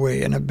in a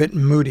way and a bit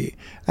moody.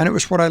 And it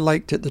was what I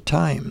liked at the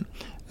time.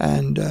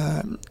 And,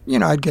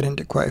 I'd get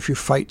into quite a few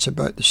fights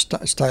about the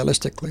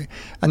stylistically.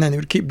 And then they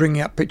would keep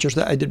bringing up pictures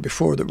that I did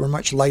before that were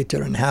much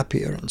lighter and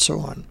happier and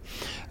so on.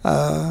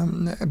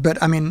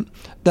 But, I mean,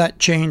 that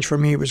change for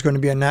me was going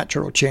to be a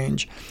natural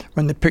change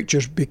when the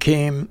pictures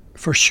became,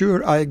 for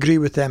sure, I agree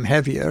with them,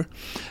 heavier.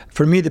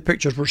 For me, the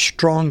pictures were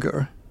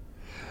stronger.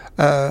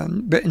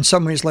 But in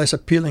some ways less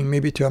appealing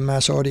maybe to a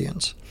mass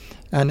audience,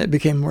 and it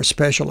became more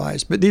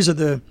specialized. But these are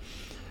the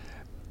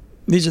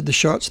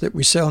shots that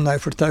we sell now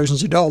for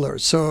thousands of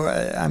dollars, so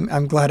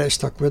I'm glad I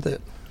stuck with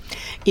it.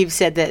 You've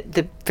said that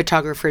the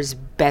photographer's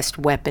best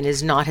weapon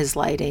is not his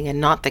lighting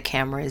and not the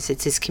cameras,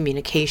 it's his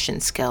communication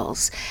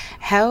skills.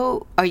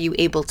 How are you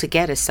able to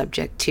get a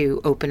subject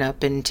to open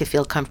up and to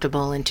feel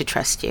comfortable and to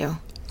trust you?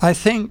 I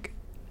think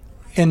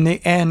in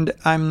the end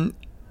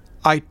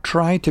I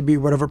try to be,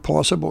 wherever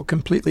possible,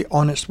 completely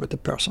honest with the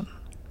person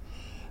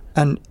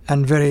and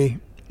very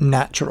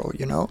natural,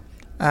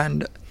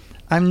 And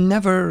I'm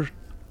never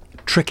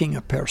tricking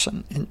a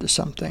person into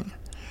something.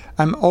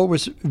 I'm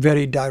always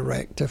very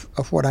direct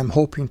of what I'm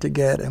hoping to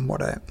get and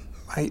what I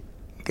might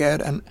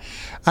get. And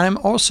I'm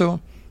also,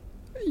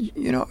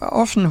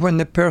 often when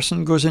the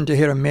person goes into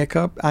hair and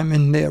makeup, I'm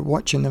in there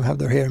watching them have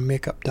their hair and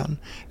makeup done.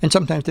 And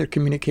sometimes they're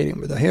communicating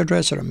with a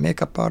hairdresser or a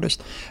makeup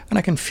artist, and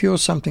I can feel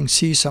something,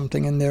 see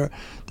something in their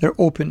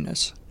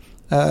openness.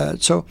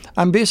 So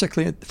I'm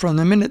basically, from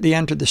the minute they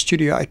enter the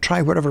studio, I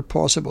try whatever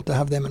possible to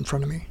have them in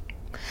front of me.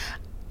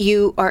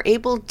 You are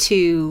able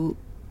to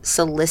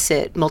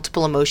solicit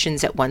multiple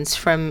emotions at once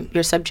from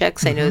your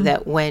subjects. I know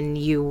that when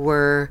you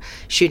were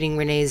shooting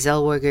Renee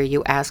Zellweger,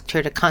 you asked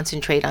her to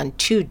concentrate on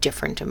two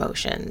different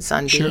emotions,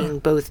 on being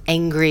both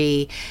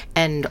angry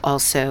and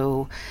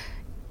also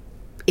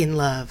in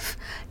love.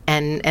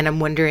 And I'm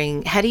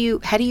wondering, how do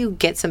you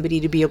get somebody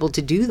to be able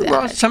to do that?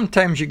 Well,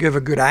 sometimes you give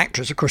a good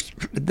actress. Of course,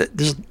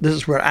 this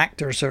is where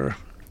actors are,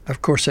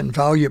 of course,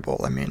 invaluable.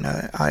 I mean,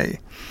 I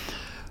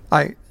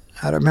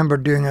remember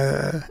doing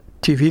a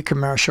TV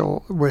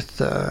commercial with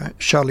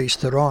Charlize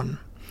Theron,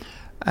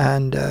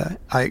 and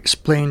I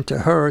explained to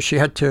her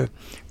it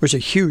was a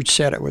huge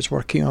set I was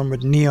working on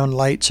with neon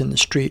lights in the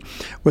street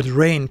with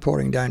rain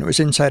pouring down. It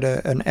was inside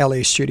an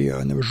LA studio,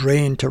 and there was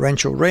rain,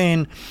 torrential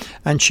rain,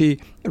 and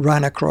she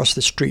ran across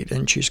the street,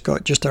 and she's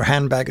got just her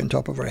handbag on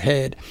top of her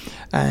head,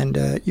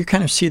 and you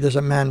kind of see there's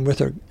a man with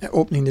her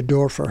opening the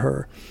door for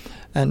her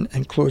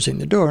and closing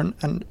the door,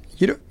 and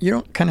you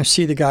don't kind of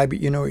see the guy, but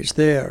you know he's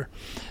there.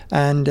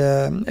 And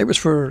it was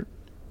for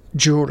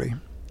jewelry,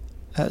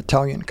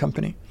 Italian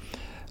company.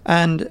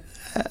 And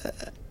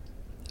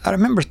I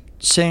remember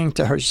saying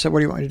to her, she said, "What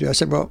do you want me to do?" I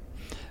said, "Well,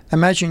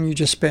 imagine you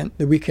just spent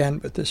the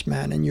weekend with this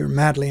man and you're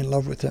madly in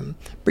love with him,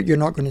 but you're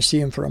not going to see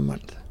him for a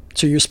month.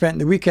 So you spent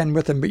the weekend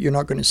with him, but you're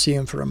not going to see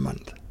him for a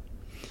month."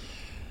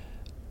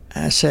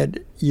 And I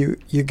said, you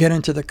get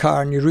into the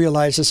car and you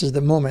realize this is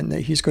the moment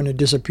that he's going to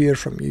disappear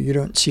from you. You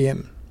don't see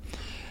him.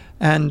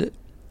 And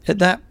at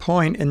that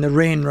point, in the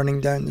rain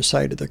running down the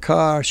side of the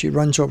car, she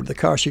runs over to the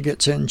car, she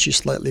gets in, she's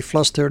slightly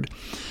flustered,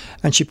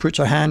 and she puts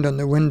her hand on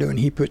the window, and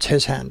he puts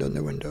his hand on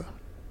the window,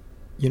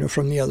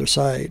 from the other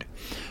side.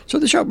 So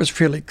the shot was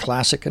fairly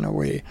classic in a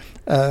way,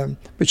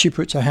 but she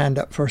puts her hand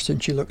up first,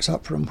 and she looks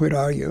up for him, "Where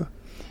are you?"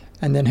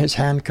 And then his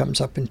hand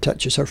comes up and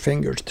touches her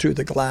fingers through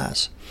the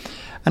glass.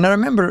 And I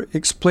remember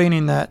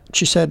explaining that.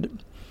 She said,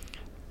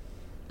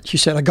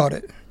 "I got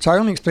it." So I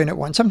only explained it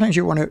once. Sometimes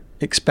you want to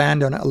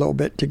expand on it a little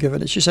bit to give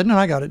it. She said, "No,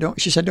 I got it."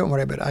 She said, "Don't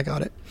worry about it. I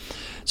got it."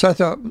 So I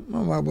thought,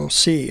 well, we'll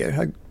see.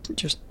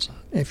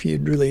 If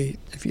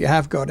you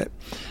have got it.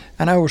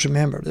 And I always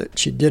remember that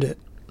she did it.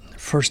 The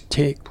first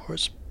take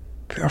was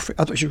perfect.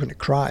 I thought she was going to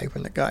cry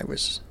when the guy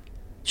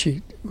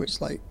she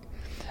was like,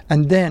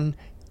 and then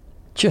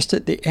just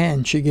at the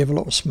end, she gave a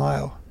little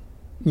smile,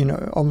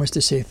 almost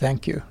to say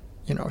thank you,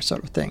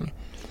 sort of thing.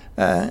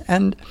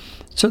 And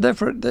so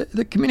therefore,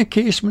 the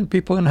communication with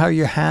people and how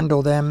you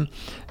handle them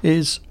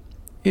is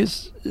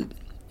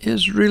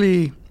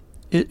really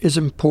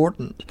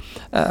important.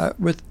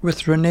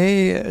 With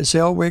Renee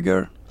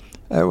Zellweger,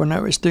 when I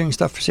was doing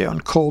stuff, say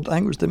on Cold, I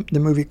think it was the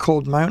movie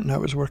Cold Mountain I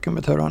was working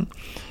with her on,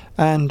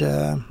 and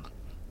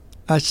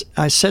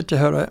I said to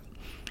her,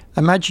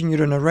 imagine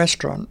you're in a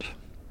restaurant,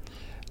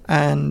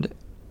 and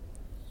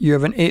you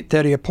have an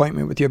 8:30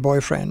 appointment with your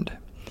boyfriend.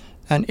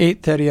 And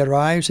 8:30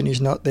 arrives and he's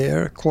not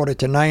there.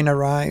 8:45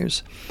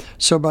 arrives.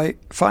 So by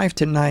 5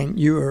 to 9,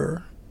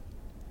 you're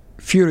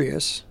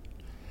furious,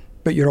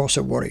 but you're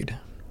also worried.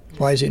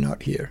 Why is he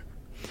not here?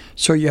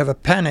 So you have a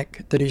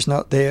panic that he's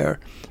not there,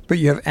 but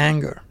you have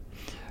anger.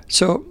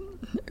 So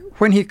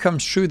when he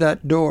comes through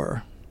that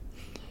door,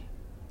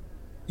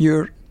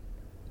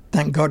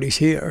 thank God he's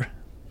here,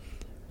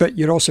 but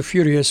you're also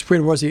furious.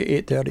 Where was he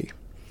at 8:30?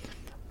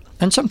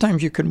 And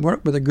sometimes you can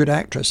work with a good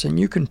actress, and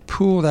you can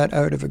pull that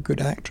out of a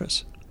good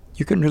actress.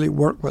 You can really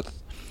work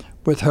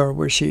with her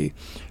where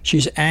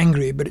she's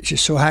angry, but she's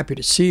so happy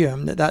to see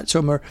him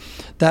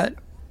that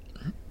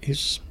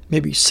is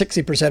maybe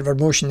 60% of her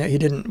emotion that he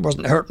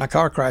wasn't hurt in a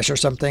car crash or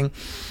something,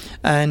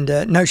 and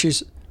now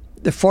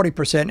the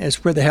 40%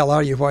 is where the hell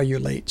are you? Why are you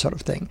late? Sort of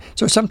thing.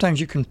 So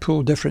sometimes you can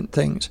pull different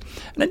things,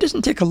 and it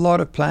doesn't take a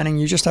lot of planning.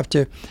 You just have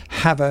to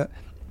have a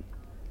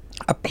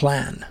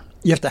plan.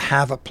 You have to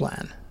have a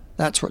plan.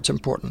 That's what's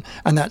important,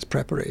 and that's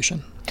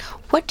preparation.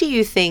 What do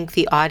you think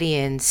the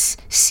audience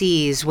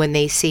sees when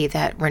they see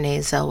that Renee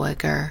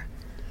Zellweger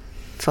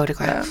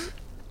photograph?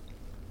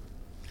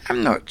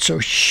 I'm not so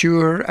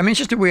sure. I mean, it's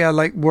just the way I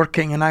like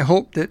working, and I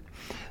hope that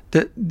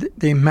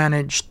they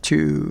manage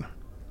to,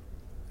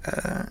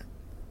 I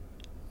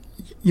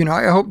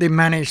hope they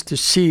manage to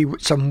see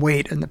some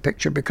weight in the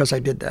picture because I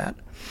did that.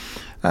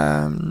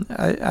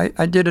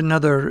 I did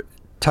another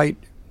tight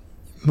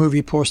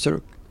movie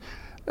poster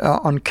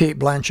on Kate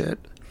Blanchett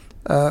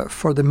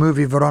for the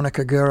movie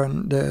Veronica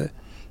Guerin, the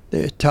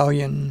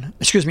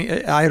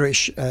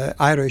Irish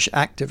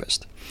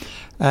activist,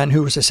 and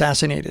who was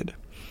assassinated.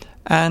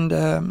 And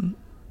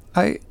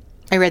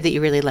I read that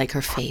you really like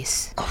her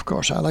face. Of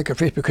course, I like her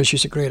face because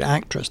she's a great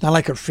actress. And I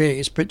like her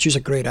face, but she's a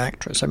great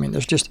actress. I mean,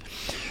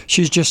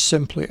 she's just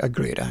simply a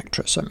great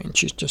actress. I mean,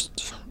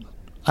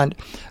 and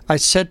I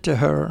said to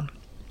her,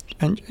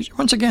 and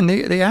once again,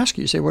 they ask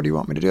you, say, what do you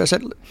want me to do? I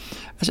said,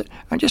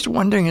 I'm just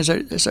wondering, is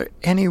there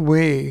any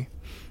way,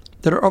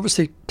 there are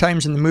obviously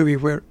times in the movie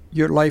where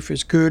your life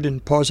is good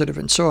and positive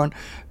and so on,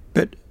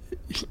 but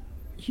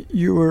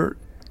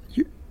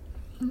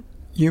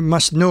you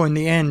must know in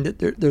the end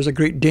that there's a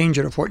great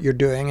danger of what you're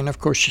doing. And of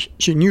course,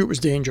 she knew it was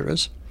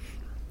dangerous.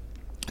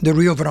 The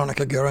real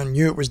Veronica Guerin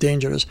knew it was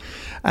dangerous.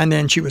 And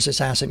then she was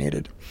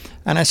assassinated.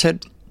 And I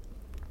said,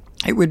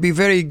 it would be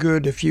very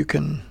good if you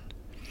can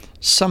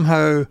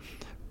somehow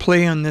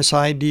play on this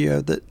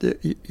idea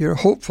that you're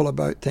hopeful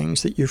about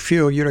things, that you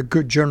feel you're a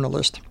good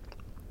journalist,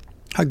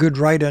 a good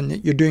writer, and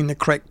that you're doing the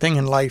correct thing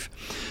in life.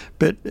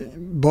 But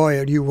boy,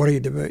 are you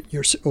worried about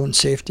your own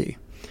safety.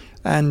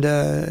 And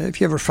if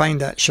you ever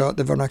find that shot,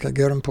 the Veronica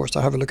Guerin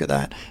poster, have a look at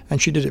that.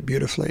 And she did it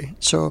beautifully.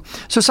 So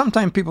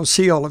sometimes people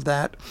see all of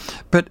that.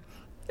 But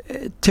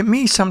to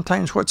me,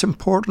 sometimes what's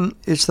important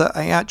is that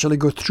I actually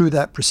go through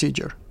that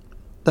procedure,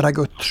 that I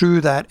go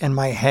through that in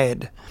my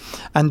head,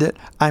 and that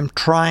I'm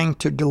trying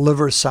to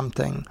deliver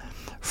something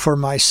for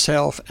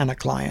myself and a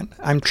client.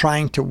 I'm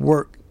trying to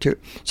work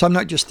so I'm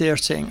not just there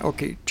saying,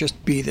 okay,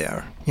 just be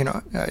there, give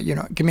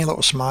me a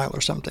little smile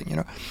or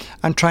something,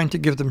 I'm trying to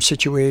give them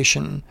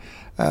situation,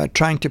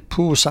 trying to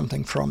pull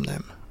something from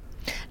them.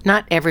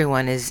 Not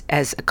everyone is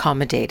as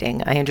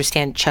accommodating. I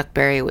understand Chuck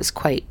Berry was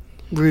quite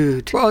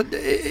rude. Well,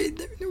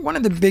 one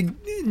of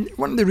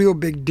the real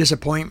big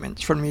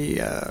disappointments for me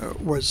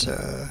was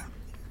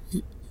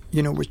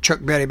with Chuck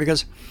Berry,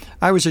 because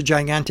I was a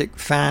gigantic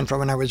fan from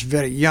when I was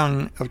very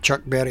young of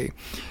Chuck Berry,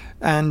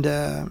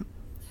 and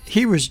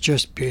he was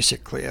just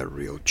basically a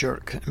real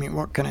jerk. I mean,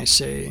 what can I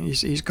say?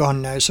 He's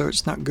gone now, so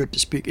it's not good to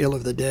speak ill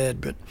of the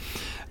dead.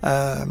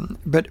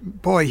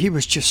 But boy, he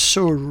was just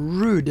so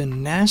rude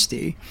and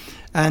nasty.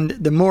 And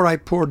the more I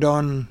poured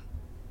on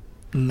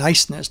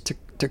niceness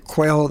to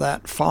quell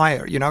that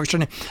fire, I was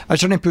trying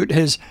to put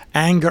his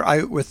anger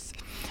out with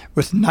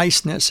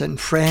niceness and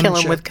friendship,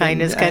 kill him with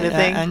kindness, kind of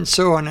thing, and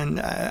so on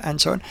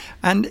and so on.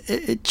 And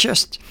it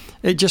just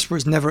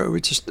was never. It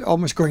was just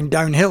almost going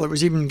downhill. It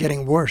was even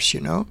getting worse,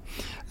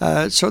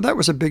 So that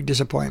was a big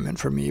disappointment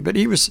for me. But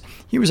he was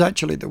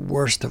actually the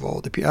worst of all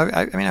the people.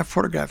 I mean, I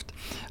photographed.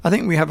 I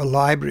think we have a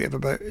library of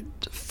about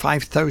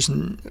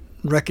 5,000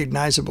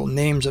 recognizable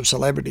names of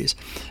celebrities,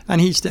 and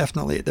he's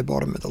definitely at the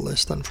bottom of the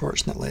list,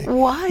 unfortunately.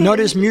 Why? Not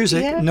his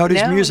music, No,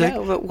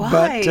 but why?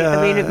 But,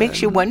 I mean, it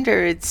makes you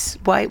wonder. It's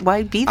why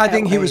be that I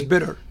think way? he was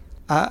bitter,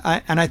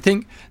 and I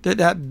think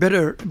that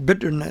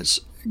bitterness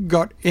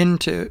got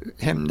into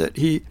him, that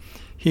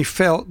he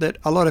felt that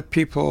a lot of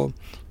people,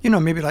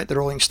 maybe like the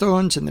Rolling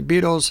Stones and the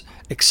Beatles,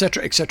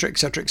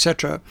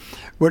 etc.,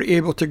 were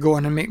able to go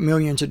on and make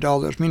millions of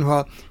dollars.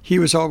 Meanwhile, he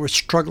was always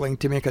struggling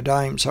to make a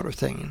dime, sort of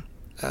thing.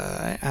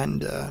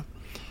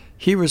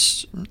 He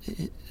was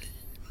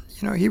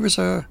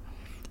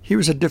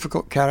a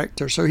difficult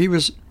character. So he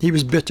was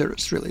bitter.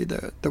 Is really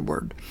the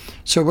word.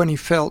 So when he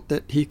felt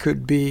that he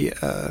could be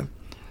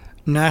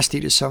nasty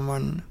to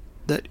someone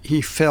that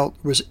he felt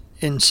was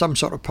in some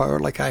sort of power,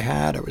 like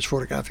I was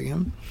photographing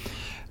him,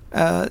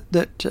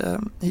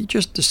 he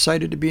just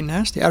decided to be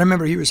nasty. I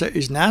remember he was at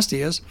his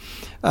nastiest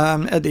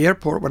at the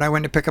airport when I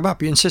went to pick him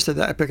up. He insisted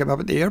that I pick him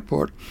up at the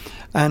airport,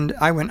 and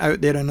I went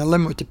out there in a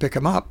limo to pick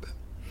him up.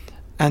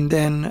 And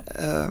then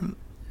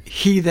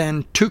he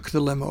then took the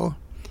limo,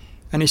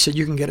 and he said,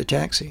 "You can get a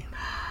taxi."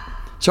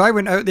 So I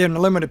went out there in the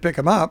limo to pick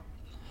him up,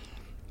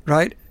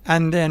 right?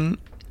 And then,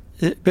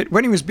 but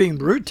when he was being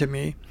rude to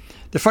me,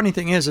 the funny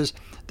thing is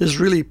this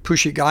really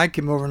pushy guy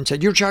came over and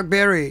said, "You're Chuck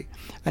Berry,"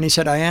 and he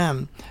said, "I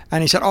am."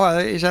 And he said,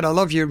 "I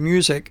love your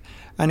music."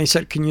 And he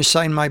said, "Can you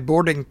sign my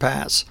boarding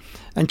pass?"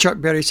 And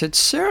Chuck Berry said,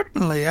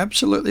 "Certainly,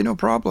 absolutely, no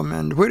problem.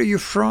 And where are you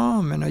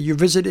from? And are you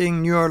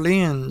visiting New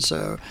Orleans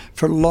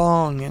for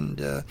long?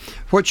 And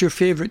what's your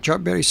favorite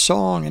Chuck Berry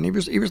song?" And he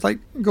was like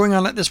going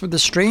on like this with a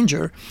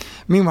stranger.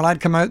 Meanwhile, I'd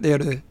come out there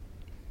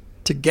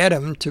to get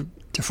him, to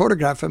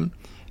photograph him,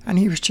 and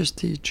he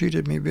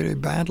treated me very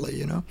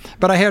badly,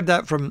 But I heard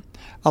that from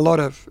a lot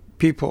of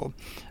people.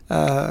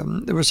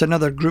 There was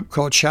another group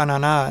called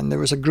Sha-Na-Na, and there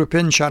was a group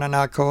in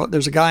Sha-Na-Na there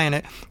was a guy in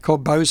it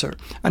called Bowser,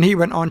 and he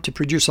went on to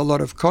produce a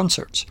lot of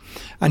concerts,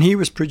 and he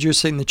was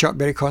producing the Chuck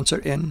Berry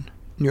concert in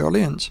New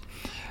Orleans,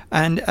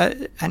 and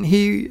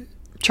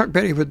Chuck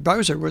Berry with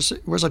Bowser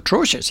was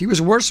atrocious. He was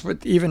worse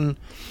with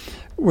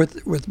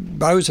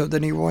Bowser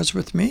than he was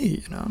with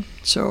me,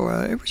 So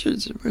it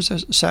was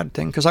a sad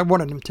thing, because I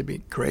wanted him to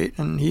be great,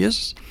 and he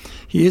is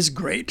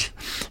great.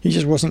 He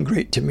just wasn't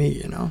great to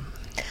me,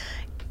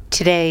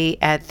 Today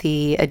at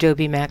the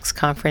Adobe Max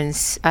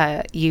conference,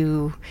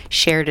 you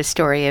shared a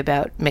story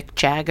about Mick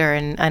Jagger,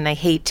 and I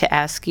hate to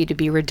ask you to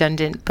be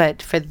redundant,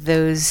 but for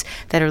those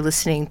that are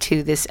listening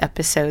to this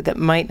episode that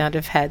might not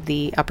have had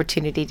the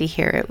opportunity to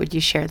hear it, would you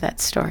share that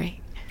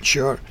story?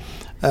 Sure.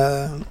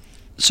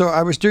 So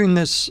I was doing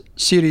this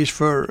series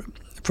for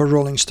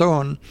Rolling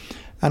Stone,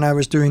 and I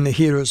was doing the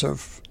heroes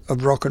of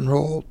rock and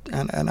roll,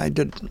 and I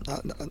did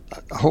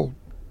a whole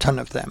ton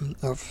of them,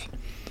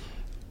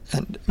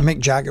 and Mick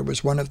Jagger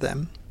was one of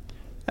them.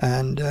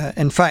 And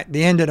in fact,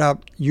 they ended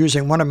up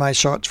using one of my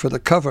shots for the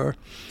cover,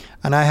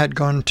 and I had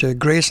gone to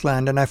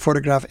Graceland and I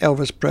photographed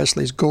Elvis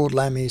Presley's gold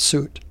lame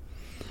suit.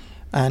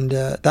 And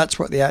that's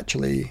what they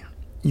actually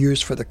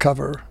used for the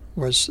cover,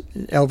 was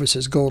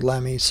Elvis's gold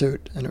lame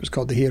suit, and it was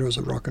called The Heroes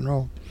of Rock and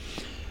Roll.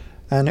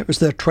 And it was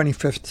their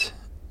 25th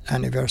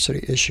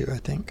anniversary issue, I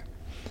think.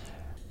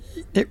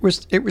 It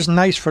was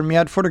nice for me.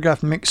 I'd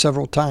photographed Mick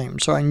several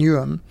times, so I knew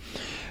him.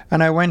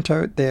 And I went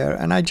out there,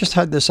 and I just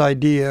had this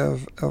idea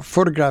of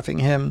photographing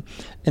him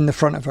in the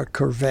front of a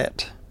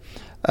Corvette,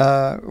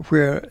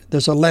 where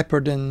there's a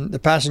leopard in the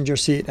passenger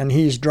seat, and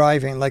he's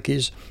driving like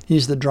he's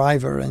the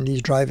driver, and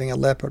he's driving a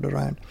leopard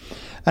around.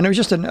 And it was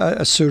just a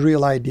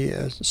surreal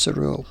idea,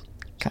 surreal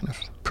kind of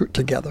put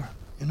together,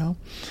 you know.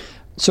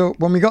 So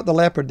when we got the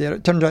leopard there,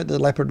 it turned out the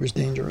leopard was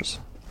dangerous.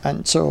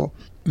 And so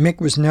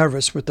Mick was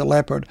nervous with the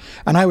leopard,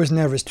 and I was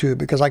nervous too,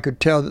 because I could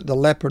tell that the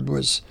leopard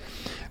was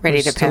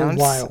ready to pounce.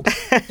 Wild.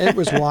 It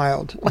was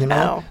wild, you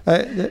know.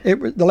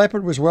 The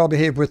leopard was well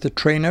behaved with the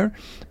trainer,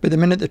 but the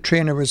minute the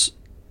trainer was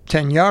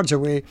 10 yards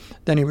away,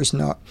 then he was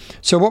not.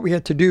 So what we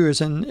had to do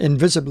is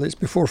invisibly, it's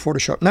before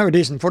Photoshop.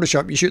 Nowadays in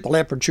Photoshop, you shoot the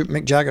leopard, shoot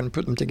Mick Jagger, and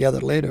put them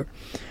together later,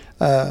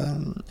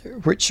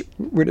 which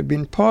would have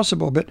been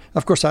possible. But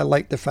of course, I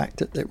liked the fact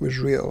that it was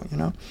real, you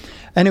know.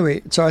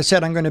 Anyway, so I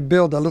said I'm going to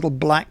build a little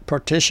black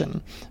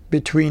partition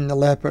between the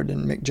leopard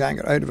and Mick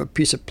Jagger out of a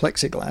piece of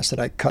plexiglass that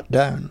I cut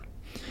down.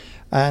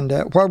 And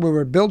while we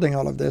were building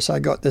all of this, I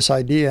got this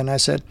idea, and I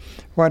said,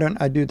 why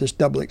don't I do this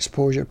double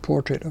exposure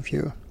portrait of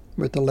you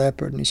with the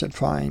leopard? And he said,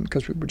 fine,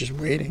 because we were just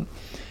waiting.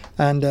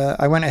 And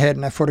I went ahead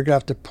and I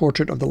photographed a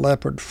portrait of the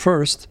leopard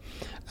first,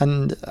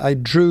 and I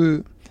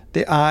drew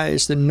the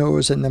eyes, the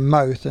nose, and the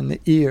mouth and the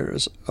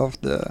ears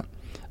of the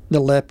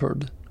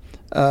leopard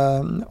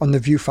on the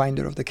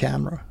viewfinder of the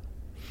camera.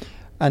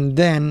 And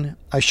then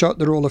I shot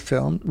the roll of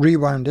film,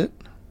 rewound it,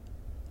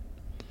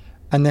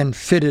 and then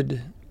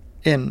fitted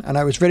in. And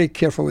I was very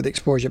careful with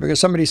exposure, because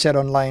somebody said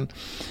online,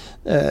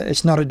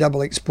 it's not a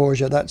double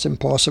exposure, that's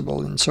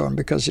impossible, and so on,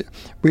 because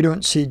we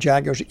don't see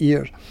Jagger's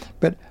ear.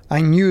 But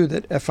I knew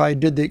that if I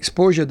did the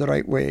exposure the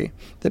right way,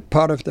 that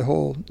part of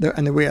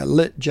and the way I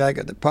lit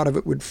Jagger, that part of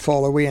it would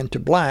fall away into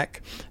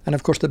black, and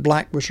of course the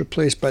black was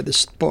replaced by the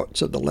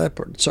spots of the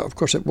leopard. So of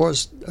course it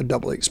was a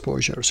double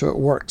exposure, so it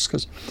works,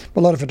 because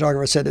a lot of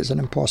photographers said it's an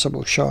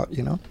impossible shot,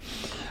 you know.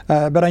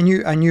 But I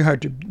knew how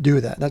to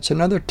do that. That's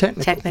another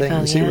technical thing.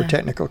 You see where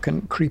technical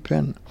can creep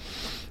in.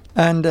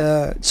 And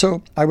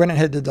so I went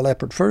ahead and did the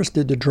leopard first,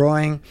 did the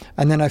drawing,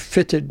 and then I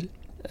fitted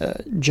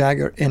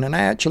Jagger in. And I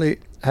actually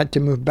had to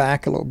move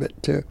back a little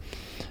bit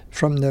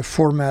from the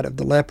format of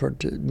the leopard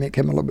to make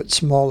him a little bit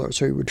smaller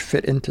so he would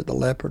fit into the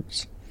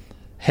leopard's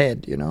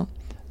head, you know.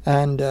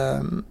 And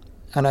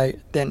I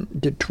then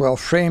did 12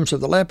 frames of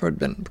the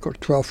leopard, then of course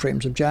 12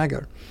 frames of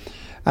Jagger.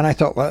 And I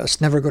thought, well,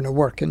 it's never going to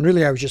work. And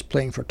really I was just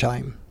playing for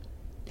time,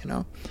 you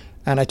know.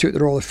 And I took the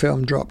roll of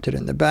film, dropped it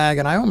in the bag,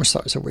 and I almost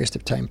thought it was a waste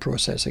of time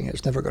processing it.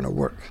 It's never going to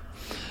work.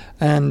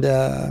 And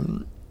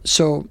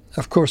so,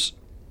 of course,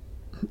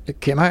 it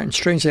came out, and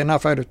strangely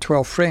enough, out of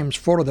 12 frames,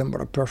 4 of them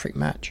were a perfect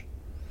match.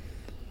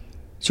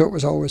 So it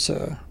was always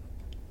kind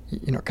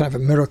of a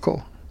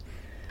miracle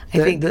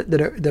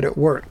that it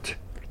worked.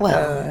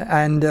 Well,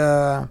 and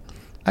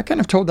I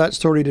kind of told that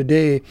story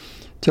today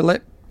to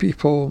let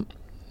people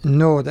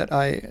know that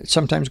I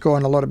sometimes go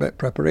on a lot about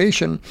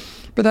preparation,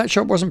 but that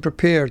shot wasn't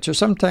prepared. So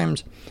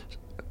sometimes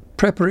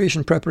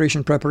preparation,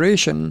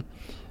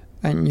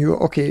 and you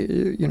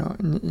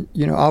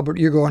know, Albert,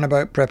 you go on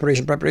about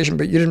preparation,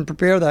 but you didn't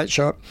prepare that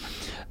shot.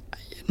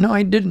 No,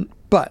 I didn't.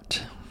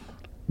 But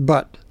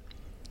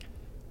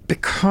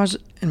because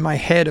in my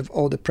head of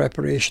all the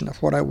preparation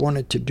of what I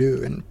wanted to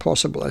do, and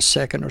possible a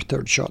second or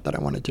third shot that I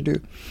wanted to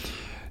do,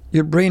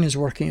 your brain is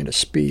working at a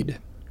speed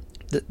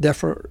that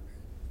therefore,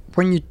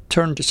 when you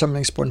turn to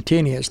something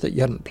spontaneous that you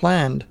hadn't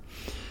planned,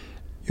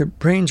 your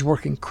brain's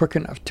working quick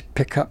enough to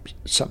pick up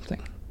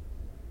something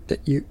that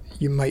you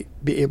might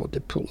be able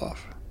to pull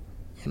off,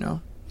 you know,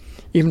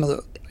 even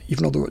though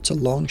it's a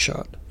long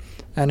shot.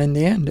 And in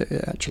the end, it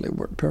actually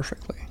worked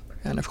perfectly.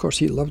 And of course,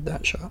 he loved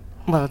that shot.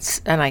 Well,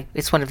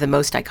 it's one of the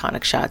most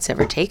iconic shots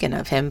ever taken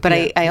of him. But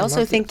I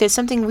also think there's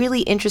something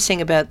really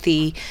interesting about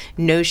the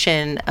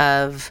notion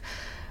of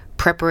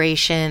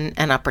preparation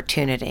and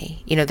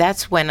opportunity. You know,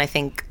 that's when I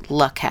think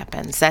luck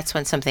happens. That's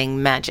when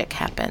something magic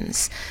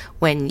happens,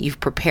 when you've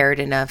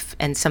prepared enough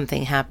and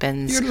something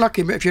happens. You're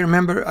lucky. If you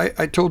remember,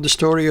 I told the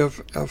story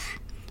of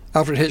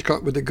Alfred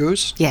Hitchcock with the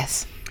goose.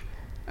 Yes.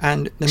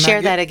 And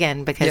share that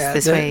again,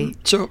 because way.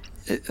 So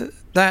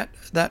that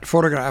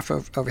photograph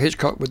of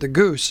Hitchcock with the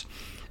goose,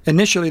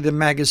 initially the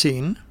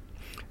magazine,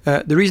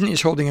 the reason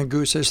he's holding a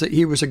goose is that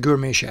he was a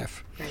gourmet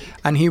chef. Right.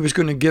 And he was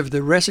going to give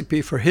the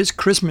recipe for his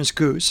Christmas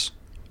goose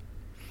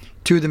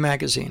to the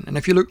magazine. And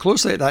if you look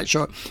closely at that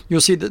shot, you'll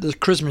see that there's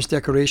Christmas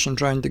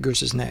decorations around the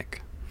goose's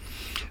neck.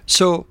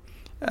 So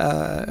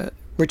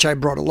when which I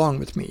brought along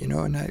with me,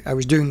 and I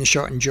was doing the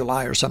shot in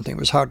July or something. It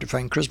was hard to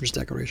find Christmas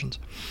decorations,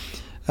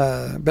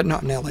 but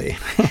not in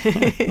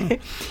LA.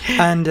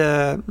 And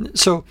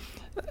so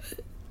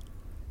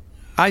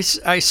I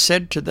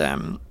said to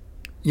them,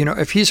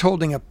 if he's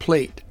holding a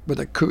plate with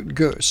a cooked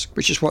goose,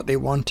 which is what they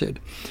wanted,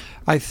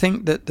 I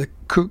think that the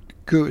cooked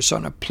goose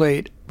on a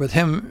plate with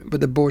him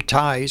with a bow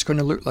tie is going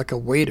to look like a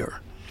waiter.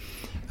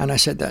 And I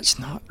said, that's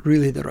not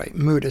really the right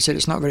mood. I said,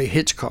 it's not very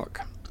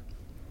Hitchcock.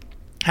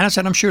 And I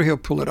said, I'm sure he'll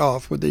pull it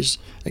off with his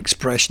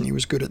expression. He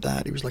was good at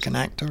that. He was like an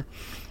actor.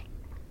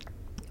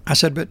 I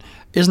said, but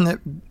isn't it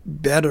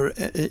better,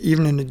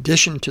 even in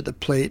addition to the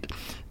plate,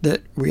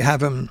 that we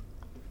have him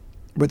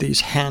with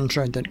his hands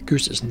around the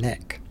goose's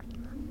neck,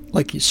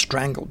 like he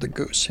strangled the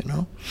goose,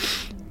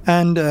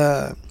 And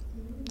I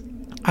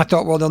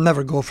thought, well, they'll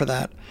never go for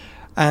that.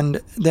 And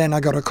then I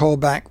got a call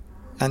back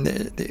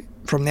and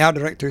from the art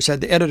director who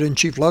said, the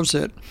editor-in-chief loves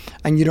it,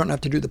 and you don't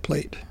have to do the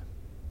plate.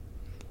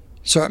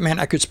 So it meant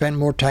I could spend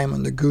more time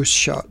on the goose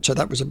shot. So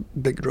that was a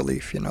big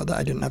relief, that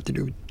I didn't have to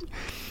do,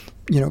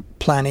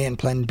 plan A and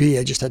plan B.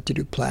 I just had to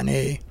do plan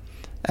A.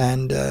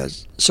 And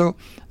so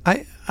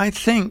I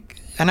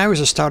think, and I was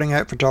a starting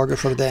out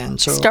photographer then.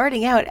 So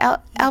starting out,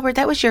 Albert,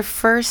 that was your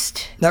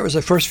first... That was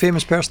the first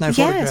famous person I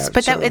photographed. Yes,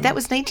 but that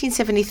was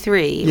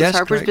 1973. It was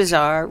Harper's correct.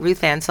 Bazaar.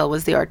 Ruth Ansell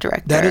was the art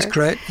director. That is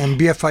correct. And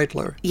Bea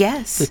Feitler.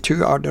 Yes. The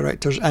two art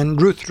directors.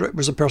 And Ruth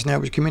was the person I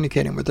was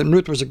communicating with. And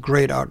Ruth was a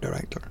great art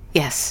director.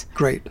 Yes.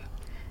 Great.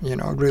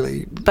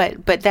 Really.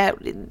 But that,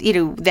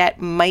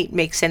 that might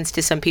make sense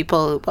to some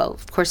people. Well,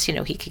 of course, he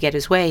could get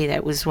his way.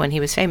 That was when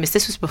he was famous.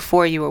 This was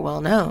before you were well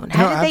known.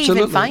 How did they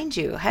even find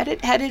you? How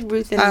did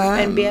Ruth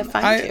and Bea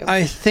find you?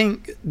 I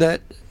think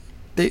that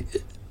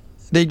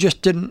they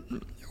just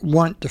didn't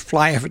want to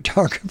fly a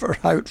photographer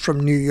out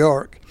from New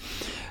York.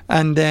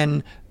 And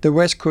then the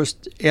West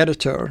Coast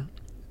editor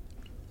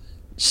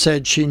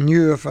said she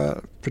knew of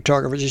a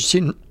photographer. She'd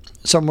seen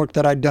some work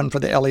that I'd done for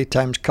the LA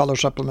Times color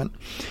supplement.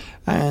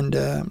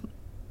 And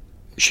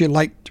she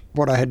liked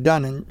what I had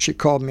done, and she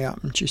called me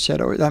up and she said,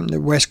 "Oh, I'm the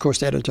West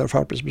Coast editor of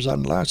Harper's Bazaar."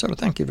 I said, "Oh,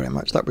 thank you very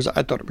much." I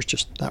thought it was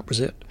just that was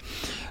it.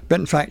 But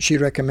in fact, she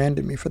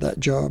recommended me for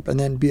that job, and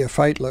then Bea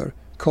Feitler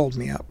called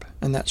me up,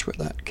 and that's where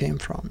that came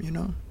from.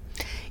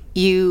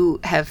 You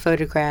have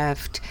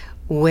photographed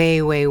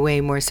way, way, way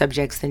more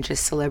subjects than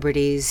just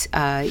celebrities.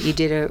 You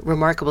did a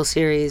remarkable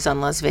series on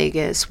Las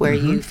Vegas where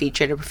you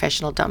featured a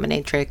professional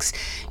dominatrix.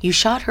 You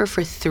shot her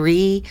for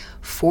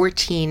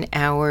 14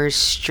 hours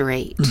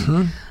straight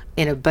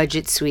in a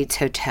budget suites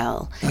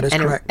hotel. That is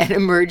correct. And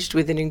emerged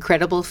with an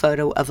incredible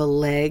photo of a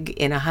leg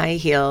in a high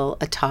heel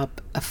atop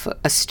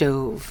a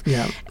stove.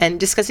 Yeah. And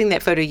discussing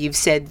that photo, you've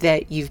said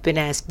that you've been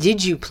asked,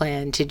 did you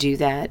plan to do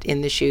that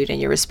in the shoot?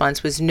 And your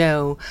response was,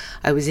 no,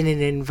 I was in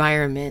an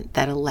environment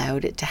that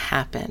allowed it to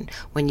happen.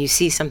 When you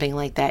see something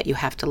like that, you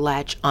have to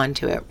latch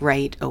onto it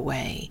right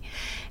away.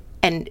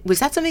 And was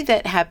that something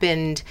that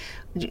happened?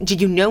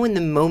 Did you know in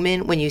the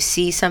moment when you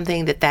see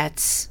something that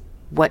that's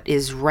what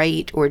is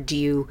right, or do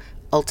you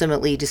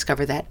ultimately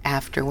discover that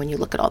after when you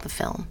look at all the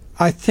film?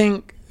 I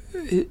think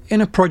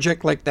in a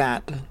project like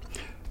that,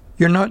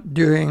 you're not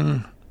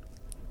doing,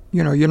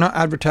 you're not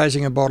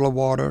advertising a bottle of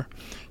water.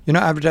 You're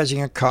not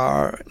advertising a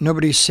car.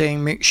 Nobody's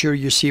saying, make sure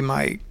you see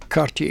my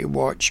Cartier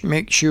watch.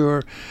 Make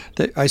sure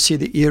that I see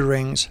the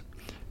earrings.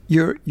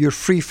 You're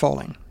free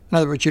falling. In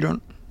other words,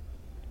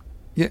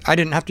 I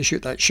didn't have to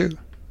shoot that shoe.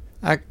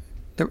 I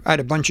had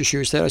a bunch of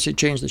shoes there. I said,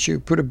 change the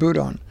shoe, put a boot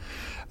on.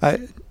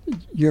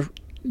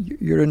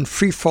 You're in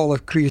free fall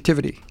of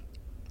creativity.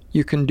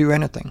 You can do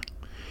anything.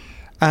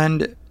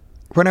 And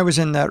when I was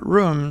in that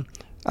room,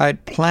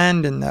 I'd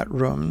planned in that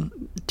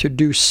room to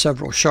do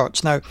several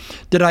shots. Now,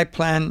 did I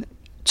plan,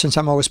 since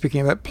I'm always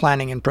speaking about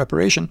planning and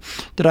preparation,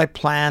 did I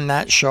plan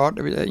that shot?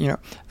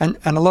 And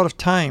a lot of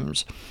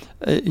times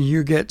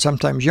you get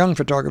sometimes young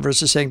photographers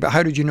saying, but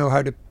how did you know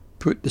how to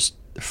put the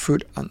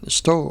foot on the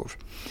stove?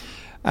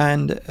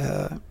 And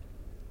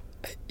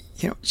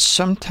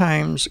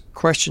sometimes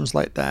questions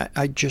like that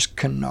I just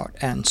cannot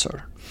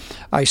answer.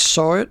 I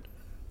saw it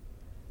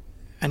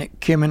and it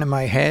came into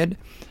my head.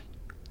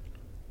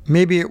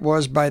 Maybe it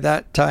was by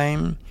that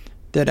time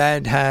that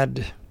I'd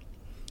had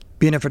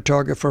been a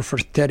photographer for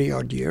 30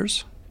 odd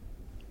years.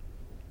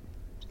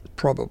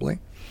 Probably.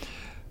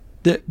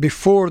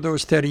 Before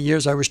those 30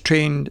 years, I was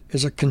trained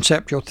as a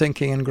conceptual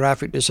thinking and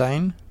graphic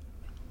design.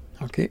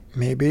 Okay,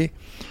 maybe.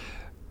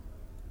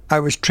 I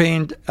was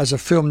trained as a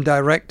film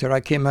director. I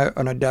came out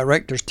on a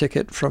director's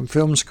ticket from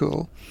film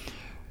school.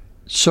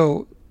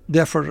 So,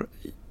 therefore,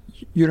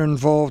 you're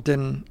involved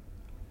in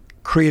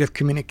creative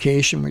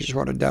communication, which is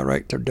what a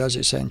director does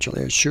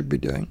essentially, or should be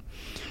doing.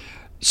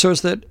 So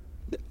it's that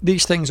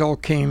these things all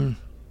came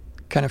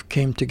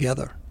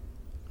together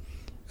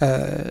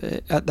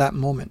at that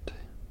moment.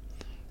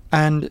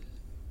 And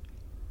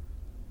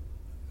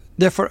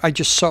therefore, I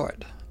just saw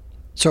it.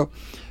 So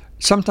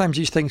sometimes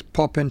these things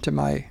pop into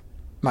my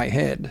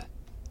head,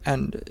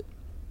 and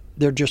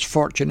they're just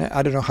fortunate.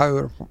 I don't know how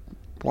or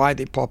why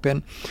they pop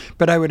in,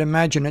 but I would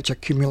imagine it's a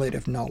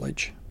cumulative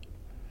knowledge.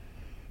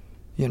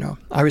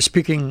 I was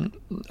speaking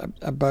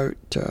about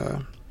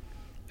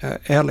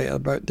earlier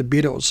about the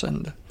Beatles,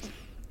 and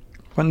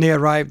when they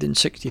arrived in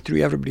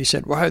 '63, everybody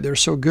said, "Wow, they're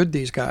so good,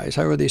 these guys.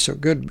 How are they so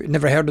good? We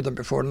never heard of them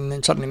before." And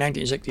then suddenly,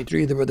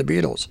 1963, they were the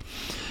Beatles.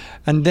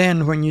 And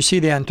then when you see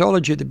the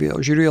anthology of the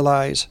Beatles, you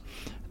realize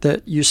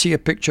that you see a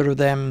picture of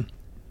them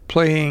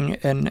playing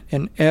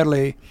in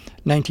early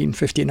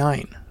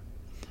 1959.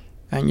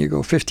 And you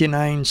go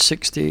 59,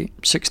 60,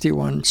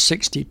 61,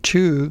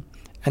 62,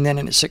 and then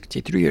in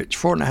 63, it's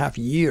 4.5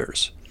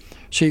 years.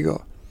 So you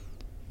go,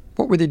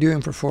 what were they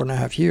doing for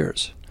 4.5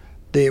 years?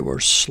 They were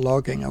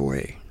slogging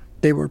away.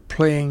 They were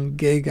playing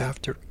gig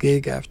after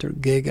gig after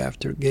gig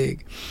after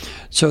gig.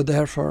 So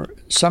therefore,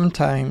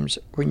 sometimes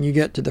when you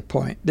get to the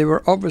point, they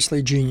were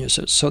obviously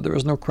geniuses, so there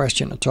was no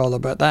question at all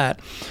about that.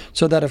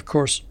 So that, of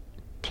course,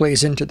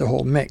 plays into the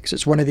whole mix.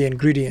 It's one of the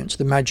ingredients,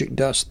 the magic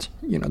dust,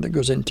 that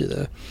goes into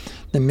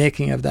the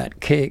making of that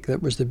cake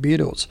that was the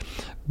Beatles.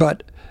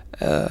 But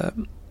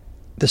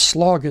the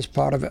slog is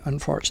part of it,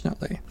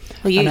 unfortunately.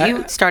 Well,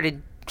 you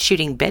started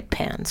shooting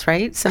bedpans,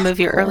 right? Some of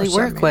your early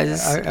work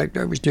was... I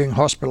was doing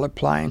hospital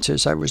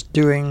appliances. I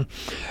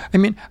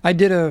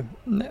did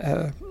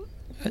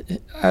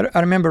I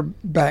remember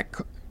back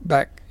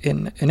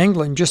in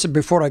England, just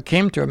before I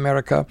came to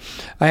America,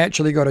 I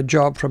actually got a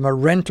job from a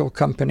rental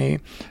company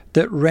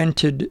that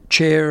rented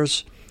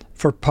chairs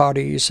for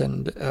parties,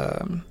 and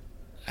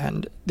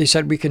they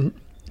said, we can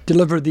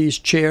deliver these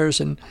chairs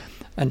and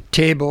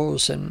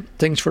tables and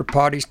things for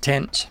parties,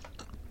 tents.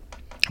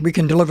 We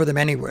can deliver them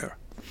anywhere.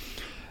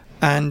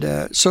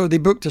 And so they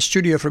booked a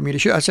studio for me to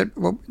shoot. I said,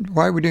 well,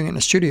 why are we doing it in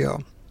a studio?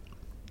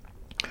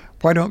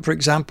 Why don't, for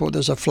example,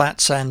 there's a flat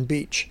sand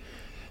beach,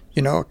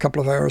 a couple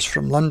of hours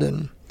from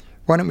London.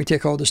 Why don't we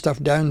take all the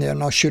stuff down there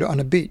and I'll shoot it on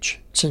a beach?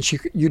 Since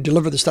you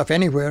deliver the stuff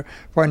anywhere,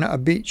 why not a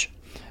beach?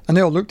 And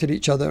they all looked at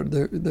each other,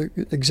 the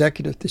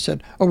executive. They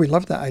said, oh, we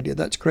love that idea.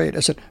 That's great. I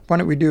said, why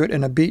don't we do it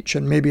in a beach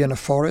and maybe in a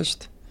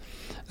forest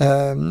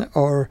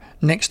or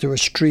next to a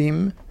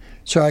stream?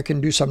 So I can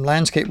do some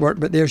landscape work,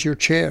 but there's your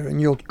chair and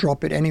you'll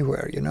drop it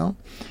anywhere,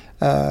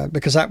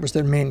 because that was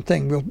their main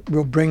thing.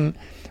 We'll bring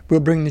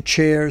the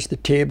chairs, the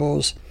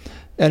tables,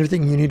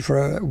 everything you need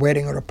for a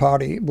wedding or a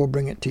party, we'll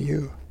bring it to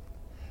you.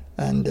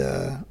 And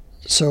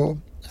so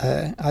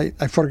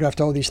I photographed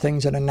all these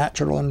things in a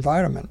natural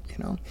environment,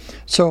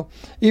 So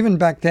even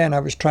back then I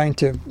was trying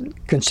to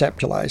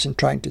conceptualize and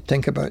trying to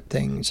think about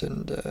things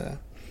and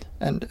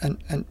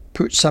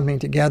put something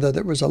together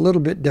that was a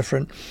little bit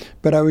different,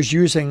 but I was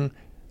using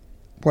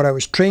what I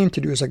was trained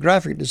to do as a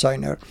graphic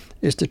designer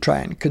is to try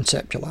and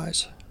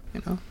conceptualize,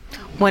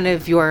 One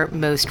of your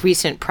most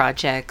recent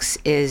projects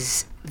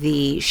is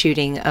the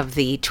shooting of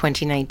the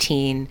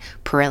 2019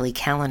 Pirelli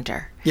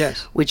calendar.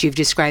 Yes. Which you've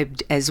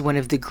described as one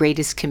of the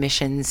greatest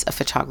commissions a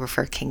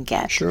photographer can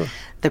get. Sure.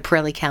 The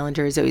Pirelli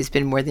calendar has always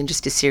been more than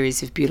just a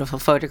series of beautiful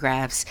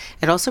photographs.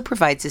 It also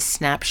provides a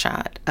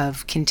snapshot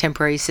of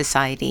contemporary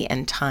society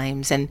and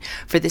times. And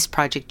for this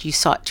project, you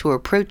sought to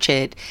approach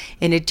it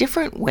in a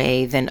different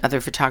way than other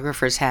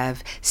photographers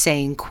have,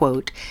 saying,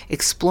 quote,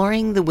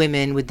 exploring the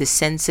women with the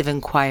sense of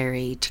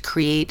inquiry to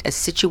create a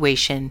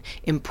situation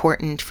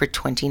important for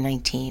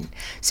 2019.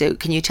 So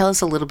can you tell us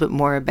a little bit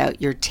more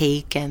about your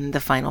take and the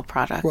final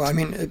product? Well,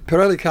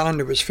 Pirelli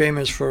calendar was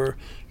famous for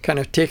kind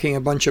of taking a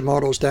bunch of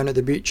models down at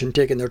the beach and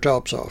taking their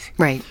tops off.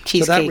 Right,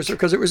 cheesecake. So that was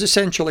because it was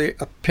essentially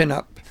a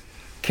pin-up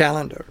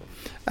calendar.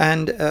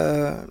 And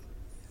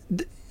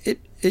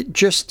it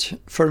just,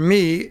 for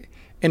me,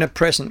 in a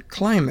present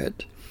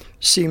climate,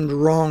 seemed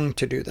wrong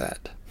to do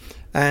that.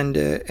 And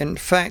in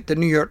fact, the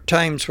New York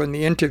Times, when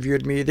they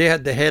interviewed me, they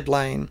had the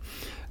headline,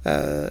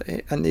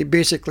 and they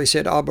basically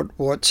said Albert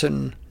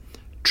Watson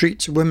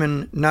treats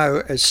women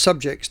now as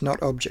subjects,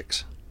 not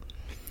objects.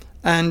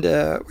 And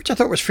which I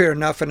thought was fair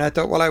enough, and I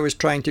thought, well, I was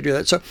trying to do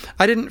that. So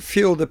I didn't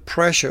feel the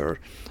pressure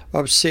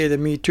of, say, the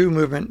Me Too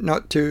movement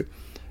not to,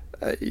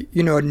 a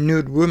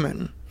nude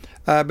woman.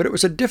 But it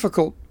was a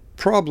difficult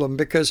problem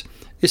because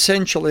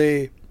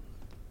essentially,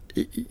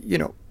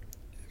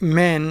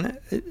 men,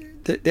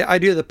 the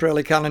idea of the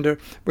Pirelli calendar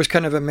was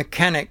kind of a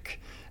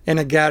mechanic in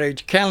a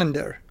garage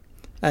calendar.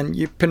 And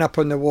you pin up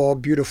on the wall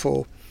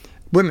beautiful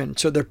women,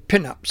 so they're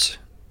pin-ups,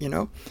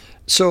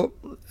 So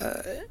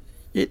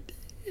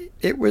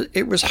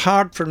it was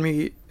hard for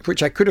me,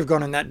 which I could have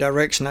gone in that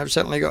direction. I've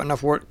certainly got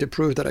enough work to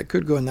prove that I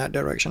could go in that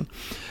direction.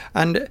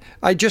 And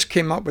I just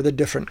came up with a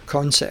different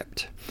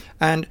concept.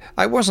 And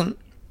I wasn't,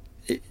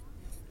 the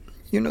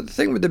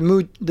thing with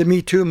the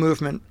Me Too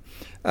movement,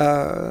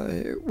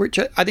 which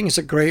I think is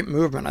a great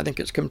movement. I think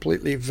it's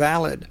completely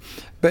valid.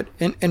 But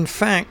in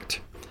fact,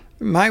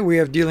 my way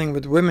of dealing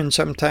with women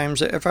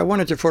sometimes, if I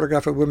wanted to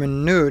photograph a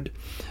woman nude,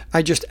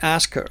 I just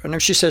ask her. And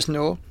if she says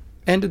no,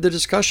 end of the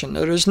discussion.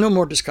 There is no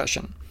more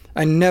discussion.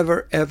 I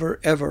never,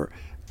 ever, ever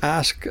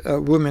ask a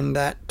woman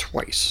that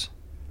twice.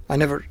 I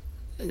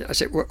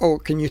say, well, oh,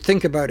 can you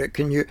think about it?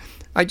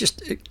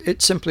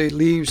 It simply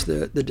leaves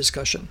the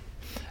discussion.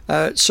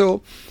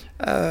 So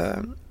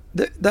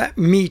that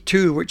Me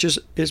Too, which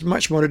is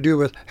much more to do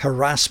with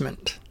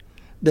harassment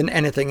than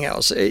anything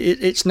else.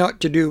 It's not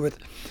to do with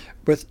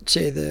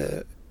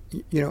say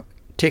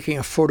taking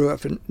a photo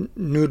of a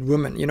nude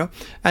woman,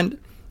 and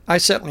I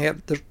certainly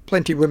have. There's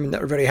plenty of women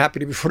that are very happy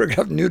to be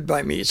photographed nude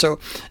by me, so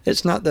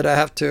it's not that I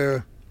have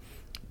to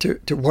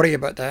worry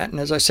about that. And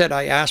as I said,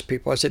 I ask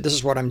people, I said, this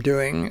is what I'm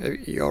doing. Are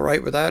you all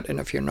right with that? And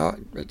if you're not,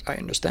 I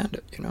understand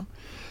it,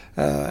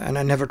 and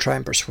I never try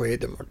and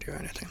persuade them or do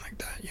anything like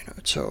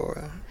that,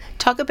 So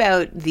talk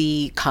about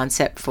the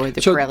concept for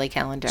the Pirelli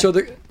calendar. So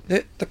the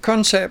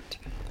concept,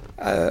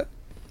 I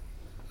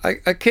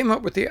came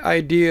up with the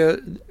idea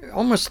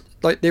almost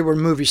like they were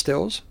movie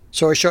stills.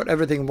 So I shot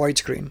everything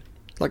widescreen,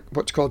 like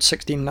what's called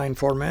 16:9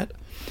 format.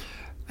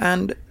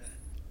 And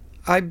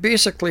I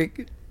basically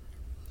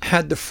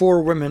had the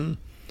 4 women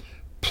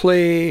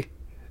play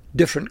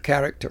different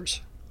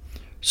characters.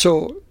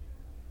 So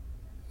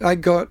I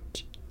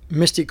got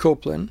Misty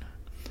Copeland,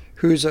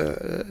 who's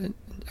a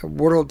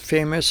world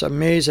famous,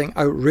 amazing,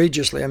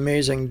 outrageously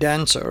amazing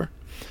dancer,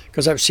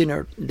 because I've seen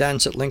her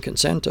dance at Lincoln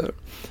Center.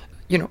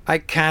 I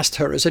cast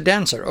her as a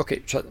dancer.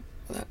 Okay, so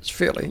that's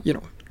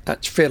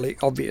fairly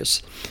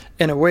obvious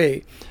in a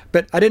way,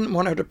 but I didn't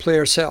want her to play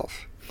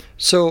herself.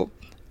 So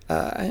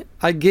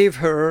I gave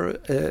her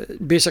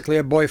basically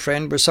a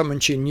boyfriend with someone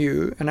she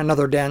knew and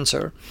another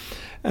dancer.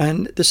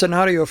 And the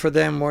scenario for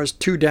them was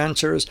 2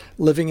 dancers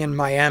living in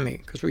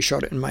Miami, because we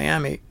shot it in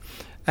Miami.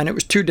 And it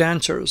was 2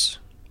 dancers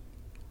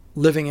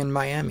living in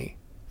Miami.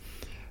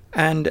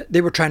 And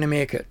they were trying to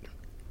make it.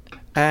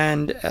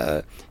 And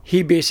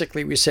he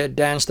basically, we said,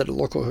 danced at a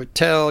local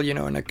hotel,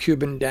 in a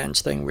Cuban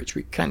dance thing, which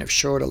we kind of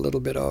showed a little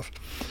bit of.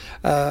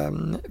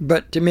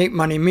 But to make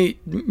money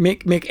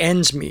make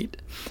ends meet,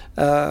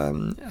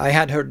 I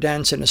had her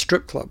dance in a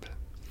strip club.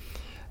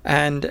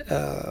 And,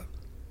 of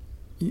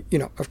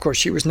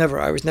course, I was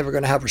never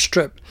going to have her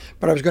stripped,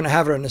 but I was going to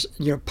have her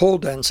in pole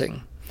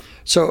dancing.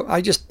 So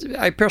I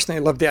personally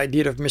love the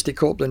idea of Misty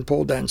Copeland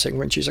pole dancing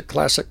when she's a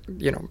classic,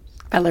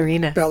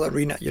 ballerina,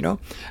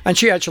 and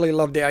she actually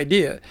loved the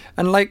idea.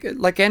 And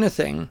like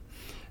anything,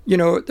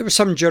 there was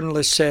some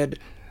journalist said,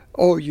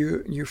 "Oh,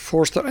 you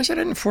forced her." I said,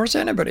 "I didn't force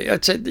anybody." I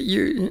said,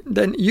 you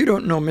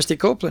don't know Misty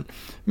Copeland.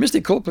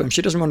 Misty Copeland, if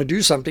she doesn't want to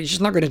do something,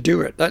 she's not going to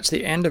do it. That's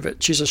the end of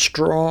it. She's a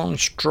strong,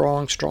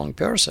 strong, strong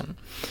person.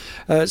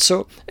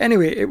 So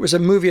anyway, it was a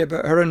movie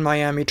about her in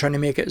Miami trying to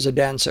make it as a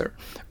dancer,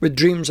 with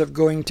dreams of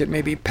going to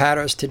maybe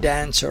Paris to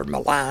dance or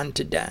Milan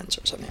to dance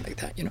or something like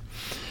that,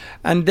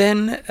 And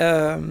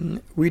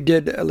then we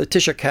did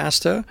Letitia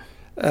Casta,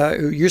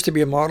 who used to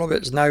be a model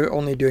but is now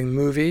only doing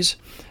movies.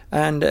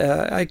 And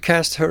I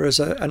cast her as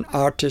an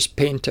artist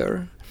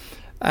painter.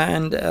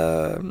 And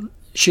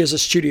she has a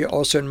studio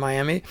also in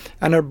Miami.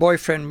 And her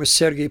boyfriend was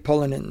Sergei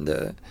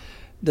Polanin,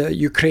 the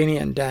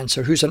Ukrainian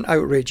dancer, who's an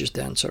outrageous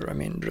dancer. I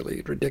mean,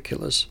 really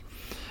ridiculous.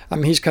 I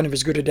mean, he's kind of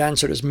as good a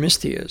dancer as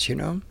Misty is,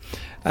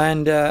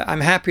 And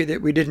I'm happy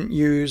that we didn't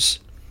use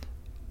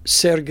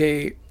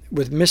Sergei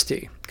with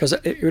Misty, because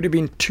it would have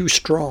been too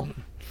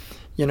strong,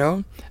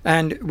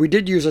 And we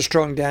did use a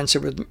strong dancer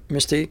with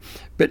Misty,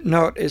 but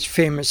not as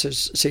famous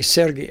as, say,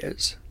 Sergei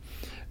is.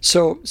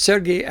 So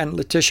Sergei and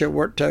Letitia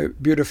worked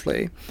out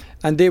beautifully,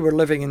 and they were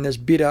living in this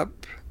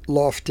beat-up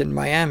loft in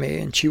Miami,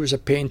 and she was a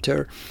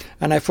painter,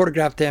 and I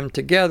photographed them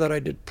together. I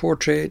did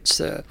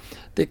portraits.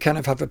 They kind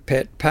of have a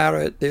pet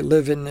parrot. They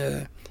live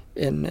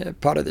in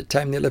part of the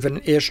time they live in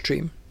an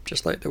Airstream,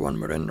 just like the one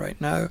we're in right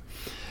now.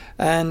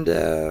 And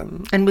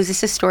was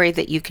this a story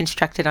that you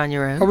constructed on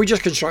your own? Oh, we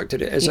just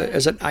constructed it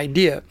as an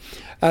idea.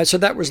 So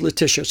that was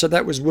Letitia. So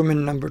that was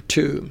woman number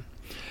 2.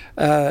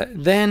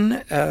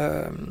 Then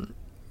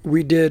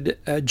we did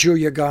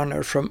Julia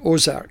Garner from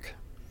Ozark.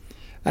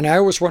 And I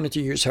always wanted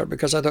to use her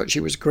because I thought she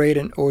was great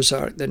in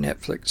Ozark, the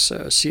Netflix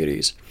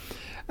series.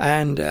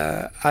 And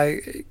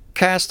I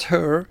cast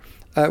her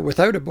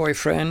without a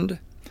boyfriend,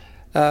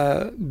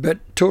 but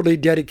totally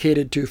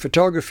dedicated to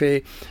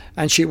photography,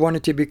 and she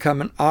wanted to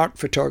become an art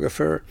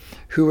photographer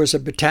who was a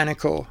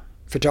botanical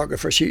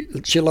photographer. She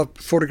loved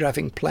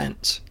photographing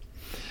plants.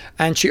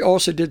 And she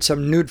also did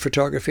some nude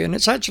photography, and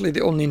it's actually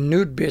the only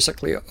nude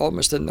basically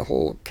almost in the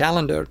whole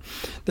calendar,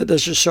 that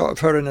there's a shot of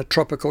her in a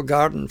tropical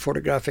garden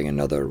photographing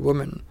another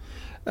woman,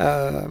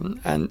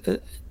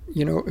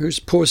 who's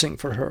posing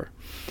for her.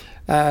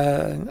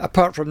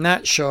 Apart from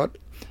that shot,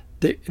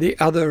 the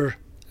other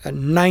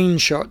 9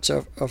 shots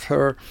of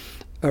her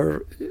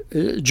are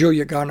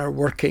Julia Garner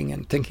working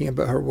and thinking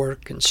about her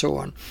work and so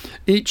on.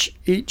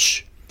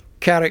 Each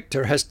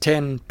character has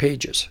 10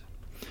 pages.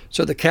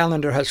 So the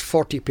calendar has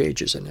 40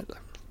 pages in it.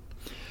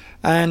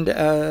 And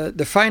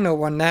the final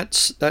one,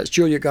 that's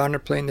Julia Garner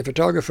playing the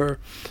photographer.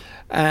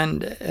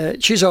 And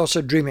she's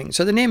also dreaming.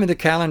 So the name of the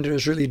calendar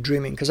is really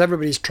dreaming, because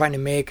everybody's trying to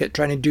make it,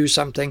 trying to do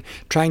something,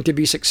 trying to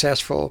be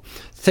successful,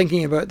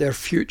 thinking about their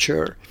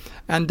future.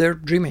 And they're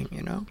dreaming,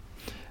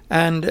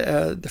 And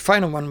the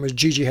final one was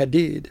Gigi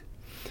Hadid.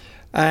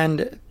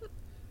 And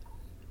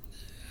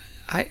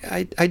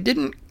I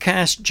didn't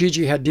cast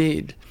Gigi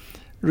Hadid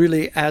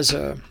really as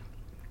a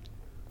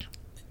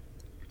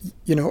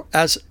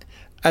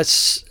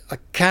as a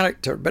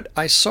character, but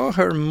I saw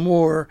her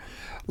more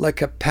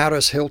like a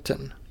Paris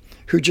Hilton,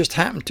 who just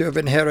happened to have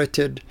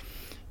inherited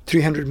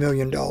 $300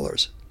 million.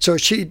 So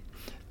she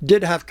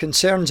did have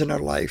concerns in her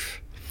life,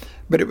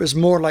 but it was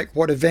more like,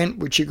 what event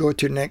would she go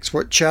to next?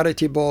 What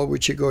charity ball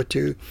would she go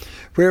to?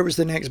 Where was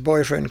the next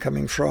boyfriend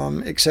coming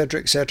from? Etc.,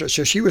 etc.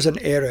 So she was an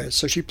heiress.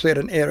 So she played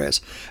an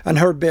heiress. And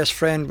her best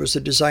friend was the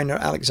designer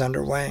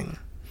Alexander Wang.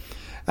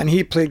 And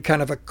he played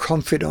kind of a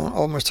confidant,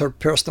 almost her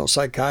personal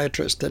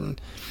psychiatrist, and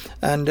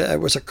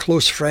was a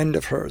close friend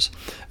of hers.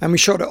 And we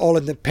shot it all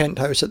in the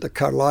penthouse at the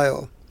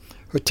Carlyle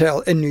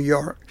Hotel in New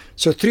York.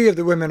 So 3 of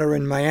the women are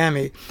in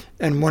Miami,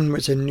 and 1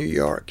 was in New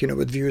York,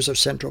 with views of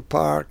Central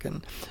Park,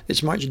 and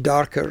it's much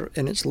darker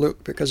in its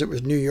look because it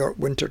was New York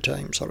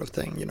wintertime sort of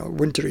thing,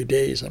 wintry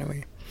days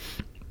anyway.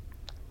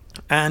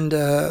 And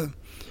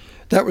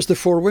that was the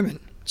 4 women.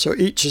 So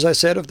each, as I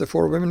said, of the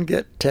 4 women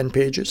get 10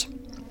 pages.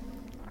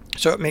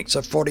 So it makes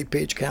a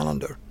 40-page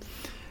calendar.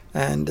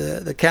 And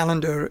the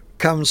calendar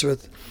comes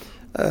with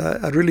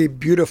a really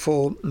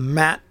beautiful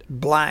matte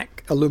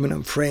black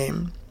aluminum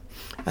frame.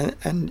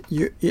 And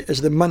you,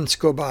 as the months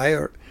go by,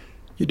 or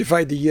you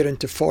divide the year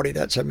into 40,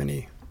 that's how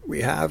many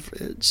we have.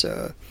 It's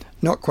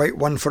not quite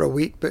 1 for a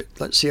week, but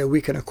let's say a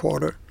week and a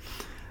quarter.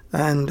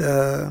 And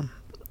the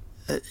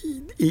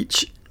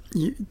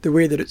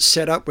way that it's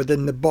set up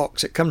within the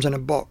box, it comes in a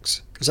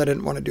box, because I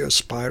didn't want to do a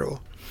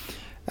spiral.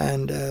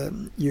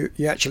 And you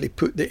actually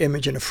put the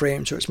image in a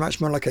frame, so it's much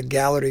more like a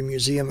gallery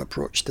museum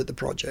approach to the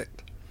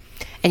project.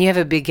 And you have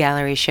a big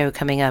gallery show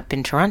coming up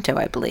in Toronto,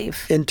 I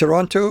believe. In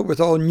Toronto, with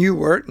all new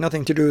work,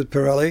 nothing to do with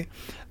Pirelli.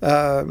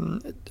 I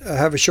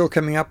have a show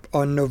coming up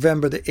on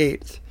November the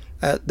 8th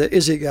at the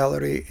Izzy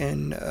Gallery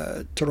in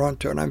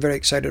Toronto, and I'm very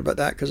excited about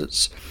that because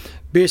it's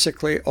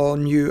basically all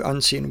new,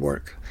 unseen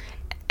work.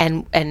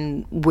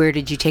 And where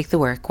did you take the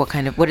work?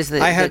 What is the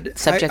subject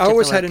of the work? I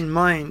always had in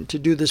mind to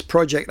do this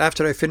project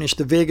after I finished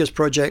the Vegas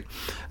project.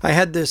 I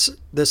had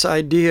this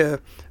idea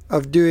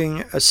of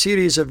doing a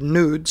series of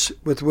nudes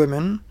with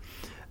women,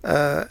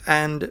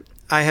 and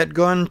I had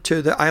gone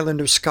to the island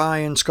of Skye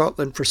in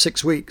Scotland for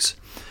 6 weeks,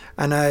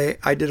 and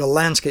I did a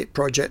landscape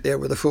project there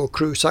with a full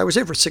crew. So I was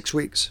there for 6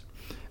 weeks,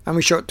 and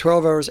we shot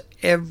 12 hours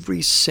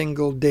every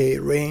single day,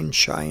 rain,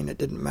 shine, it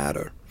didn't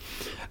matter.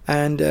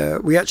 And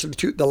we actually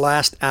took the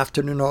last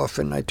afternoon off,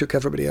 and I took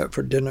everybody out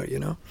for dinner,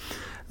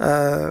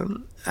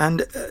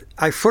 and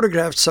I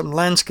photographed some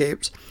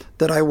landscapes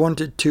that I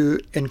wanted to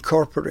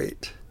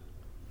incorporate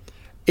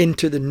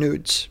into the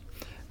nudes.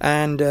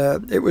 And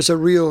it was a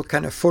real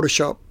kind of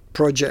Photoshop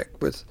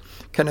project with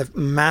kind of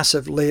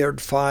massive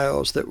layered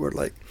files that were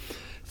like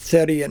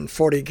 30 and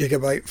 40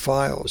 gigabyte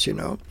files,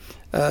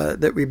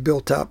 that we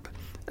built up.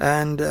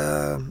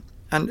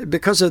 And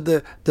because of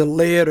the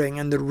layering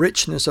and the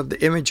richness of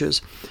the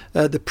images,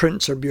 the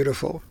prints are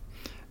beautiful.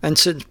 And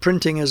since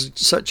printing is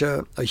such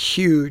a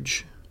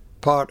huge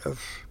part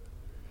of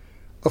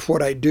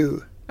what I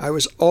do, I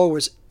was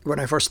always, when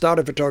I first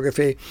started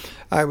photography,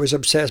 I was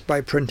obsessed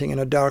by printing in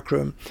a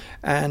darkroom.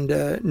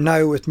 And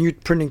now with new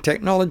printing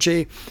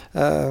technology,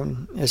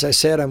 as I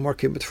said, I'm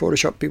working with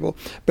Photoshop people,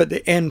 but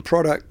the end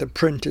product, the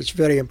print, is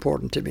very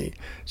important to me.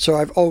 So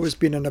I've always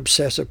been an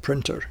obsessive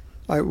printer.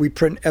 We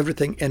print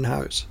everything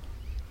in-house.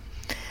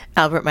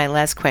 Albert, my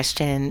last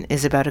question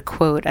is about a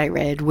quote I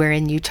read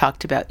wherein you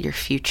talked about your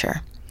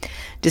future.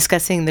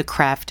 Discussing the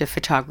craft of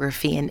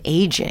photography and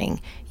aging,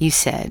 you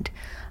said,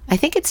 I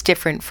think it's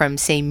different from,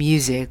 say,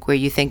 music, where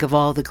you think of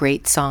all the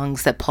great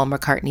songs that Paul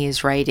McCartney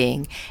is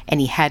writing, and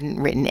he hadn't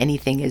written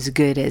anything as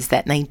good as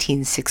that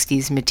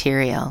 1960s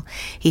material.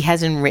 He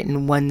hasn't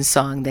written one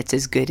song that's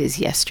as good as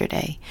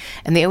Yesterday.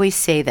 And they always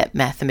say that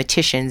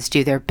mathematicians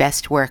do their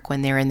best work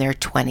when they're in their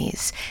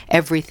 20s.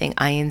 Everything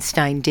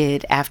Einstein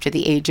did after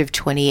the age of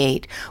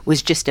 28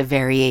 was just a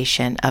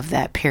variation of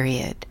that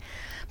period.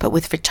 But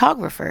with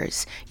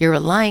photographers, you're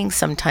relying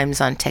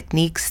sometimes on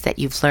techniques that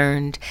you've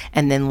learned,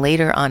 and then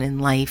later on in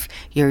life,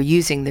 you're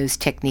using those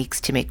techniques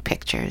to make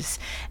pictures.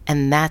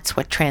 And that's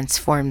what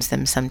transforms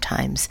them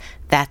sometimes.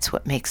 That's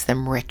what makes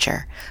them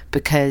richer,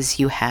 because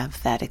you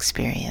have that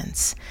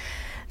experience.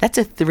 That's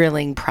a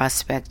thrilling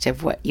prospect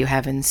of what you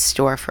have in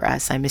store for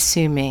us. I'm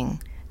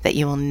assuming that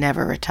you will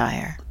never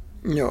retire.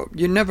 No,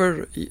 you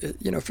never,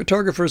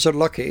 photographers are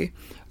lucky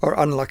or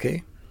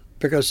unlucky,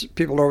 because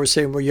people are always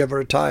saying, will you ever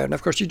retire? And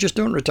of course, you just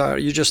don't retire.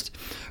 You just,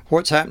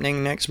 what's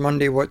happening next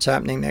Monday? What's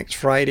happening next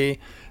Friday?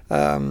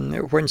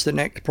 When's the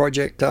next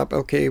project up?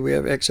 Okay, we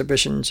have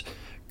exhibitions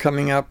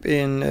coming up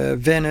in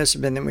Venice,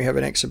 and then we have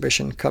an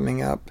exhibition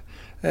coming up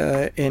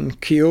in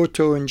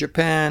Kyoto in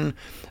Japan.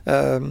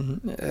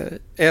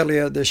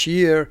 Earlier this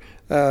year,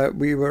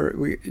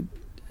 we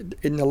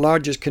in the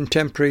largest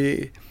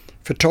contemporary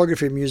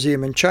photography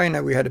museum in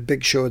China. We had a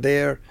big show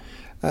there.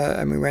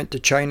 And we went to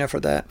China for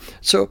that.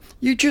 So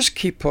you just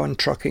keep on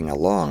trucking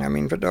along. I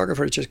mean,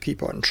 photographers just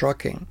keep on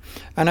trucking.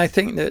 And I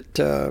think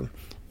that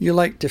you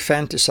like to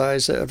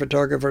fantasize that a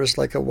photographer is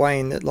like a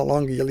wine, that the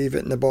longer you leave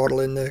it in the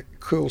bottle, in the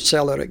cool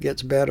cellar, it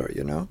gets better,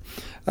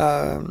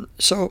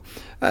 So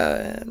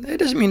it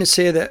doesn't mean to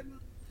say that,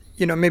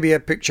 maybe a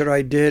picture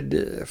I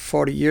did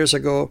 40 years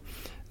ago,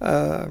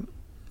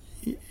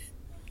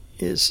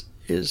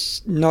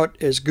 is not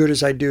as good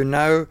as I do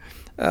now,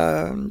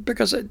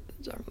 because I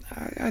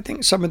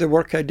think some of the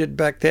work I did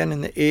back then in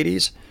the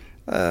 80s,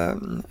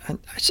 and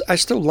I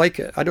still like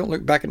it. I don't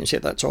look back and say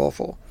that's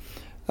awful.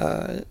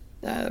 But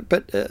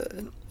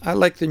I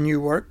like the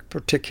new work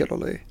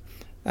particularly.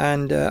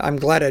 And I'm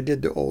glad I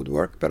did the old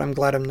work, but I'm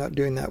glad I'm not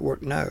doing that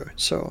work now.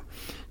 So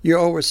you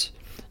always,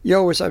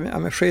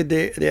 I'm afraid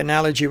the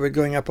analogy with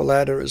going up a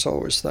ladder is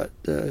always that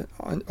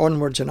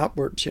onwards and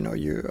upwards,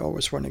 you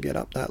always want to get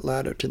up that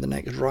ladder to the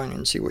next rung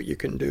and see what you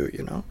can do,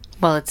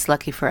 Well, it's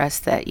lucky for us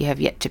that you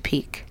have yet to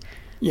peak.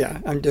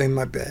 Yeah, I'm doing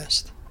my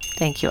best.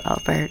 Thank you,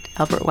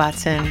 Albert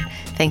Watson.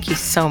 Thank you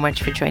so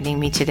much for joining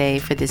me today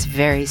for this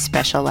very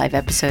special live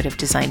episode of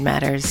Design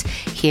Matters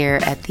here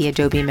at the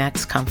Adobe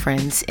Max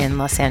Conference in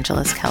Los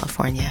Angeles,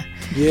 California.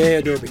 Yeah,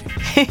 Adobe.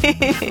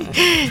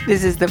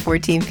 This is the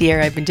 14th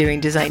year I've been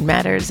doing Design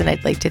Matters, and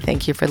I'd like to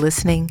thank you for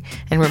listening.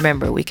 And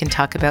remember, we can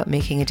talk about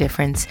making a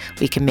difference,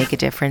 we can make a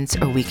difference,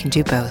 or we can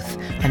do both.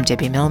 I'm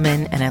Debbie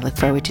Millman, and I look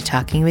forward to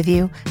talking with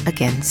you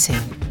again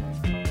soon.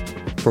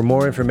 For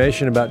more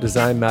information about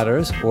Design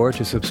Matters or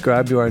to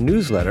subscribe to our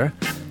newsletter,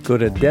 go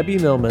to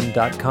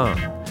debbiemillman.com.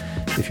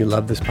 If you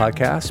love this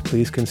podcast,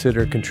 please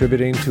consider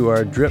contributing to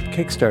our DRIP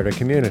Kickstarter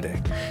community.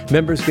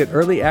 Members get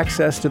early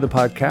access to the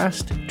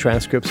podcast,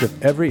 transcripts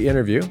of every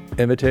interview,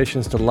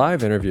 invitations to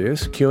live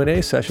interviews,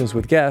 Q&A sessions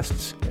with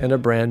guests, and a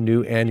brand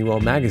new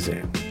annual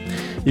magazine.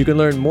 You can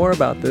learn more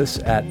about this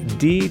at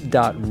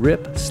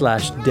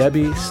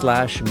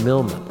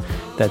d.rip/Debbie/Millman.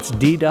 That's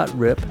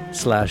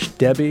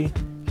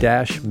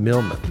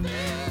d.rip/Debbie-Millman.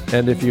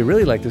 And if you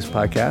really like this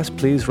podcast,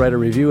 please write a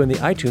review in the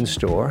iTunes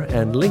Store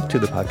and link to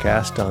the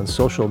podcast on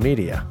social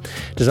media.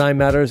 Design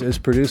Matters is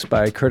produced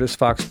by Curtis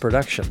Fox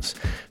Productions.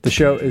 The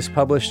show is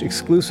published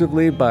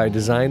exclusively by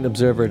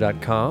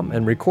DesignObserver.com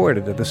and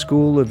recorded at the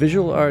School of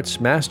Visual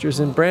Arts Masters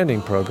in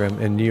Branding program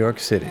in New York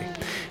City.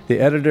 The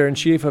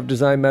editor-in-chief of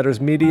Design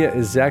Matters Media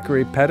is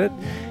Zachary Pettit,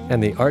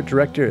 and the art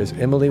director is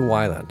Emily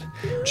Weiland.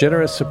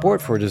 Generous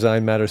support for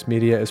Design Matters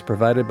Media is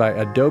provided by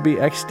Adobe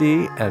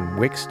XD and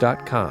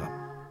Wix.com.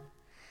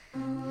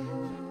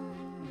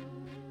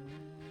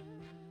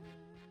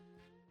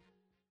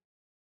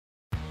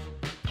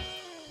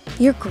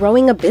 You're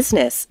growing a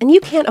business, and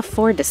you can't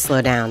afford to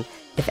slow down.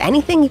 If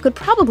anything, you could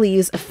probably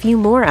use a few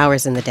more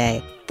hours in the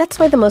day. That's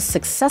why the most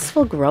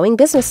successful growing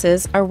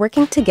businesses are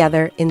working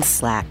together in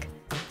Slack.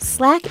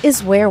 Slack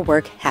is where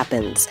work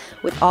happens,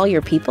 with all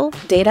your people,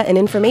 data, and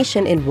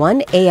information in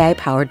one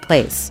AI-powered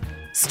place.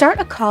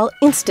 Start a call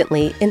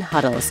instantly in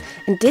huddles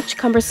and ditch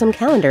cumbersome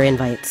calendar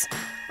invites.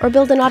 Or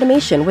build an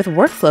automation with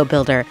Workflow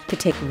Builder to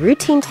take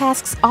routine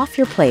tasks off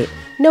your plate,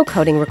 no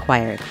coding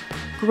required.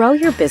 Grow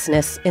your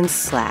business in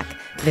Slack.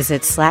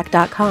 Visit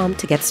slack.com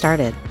to get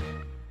started.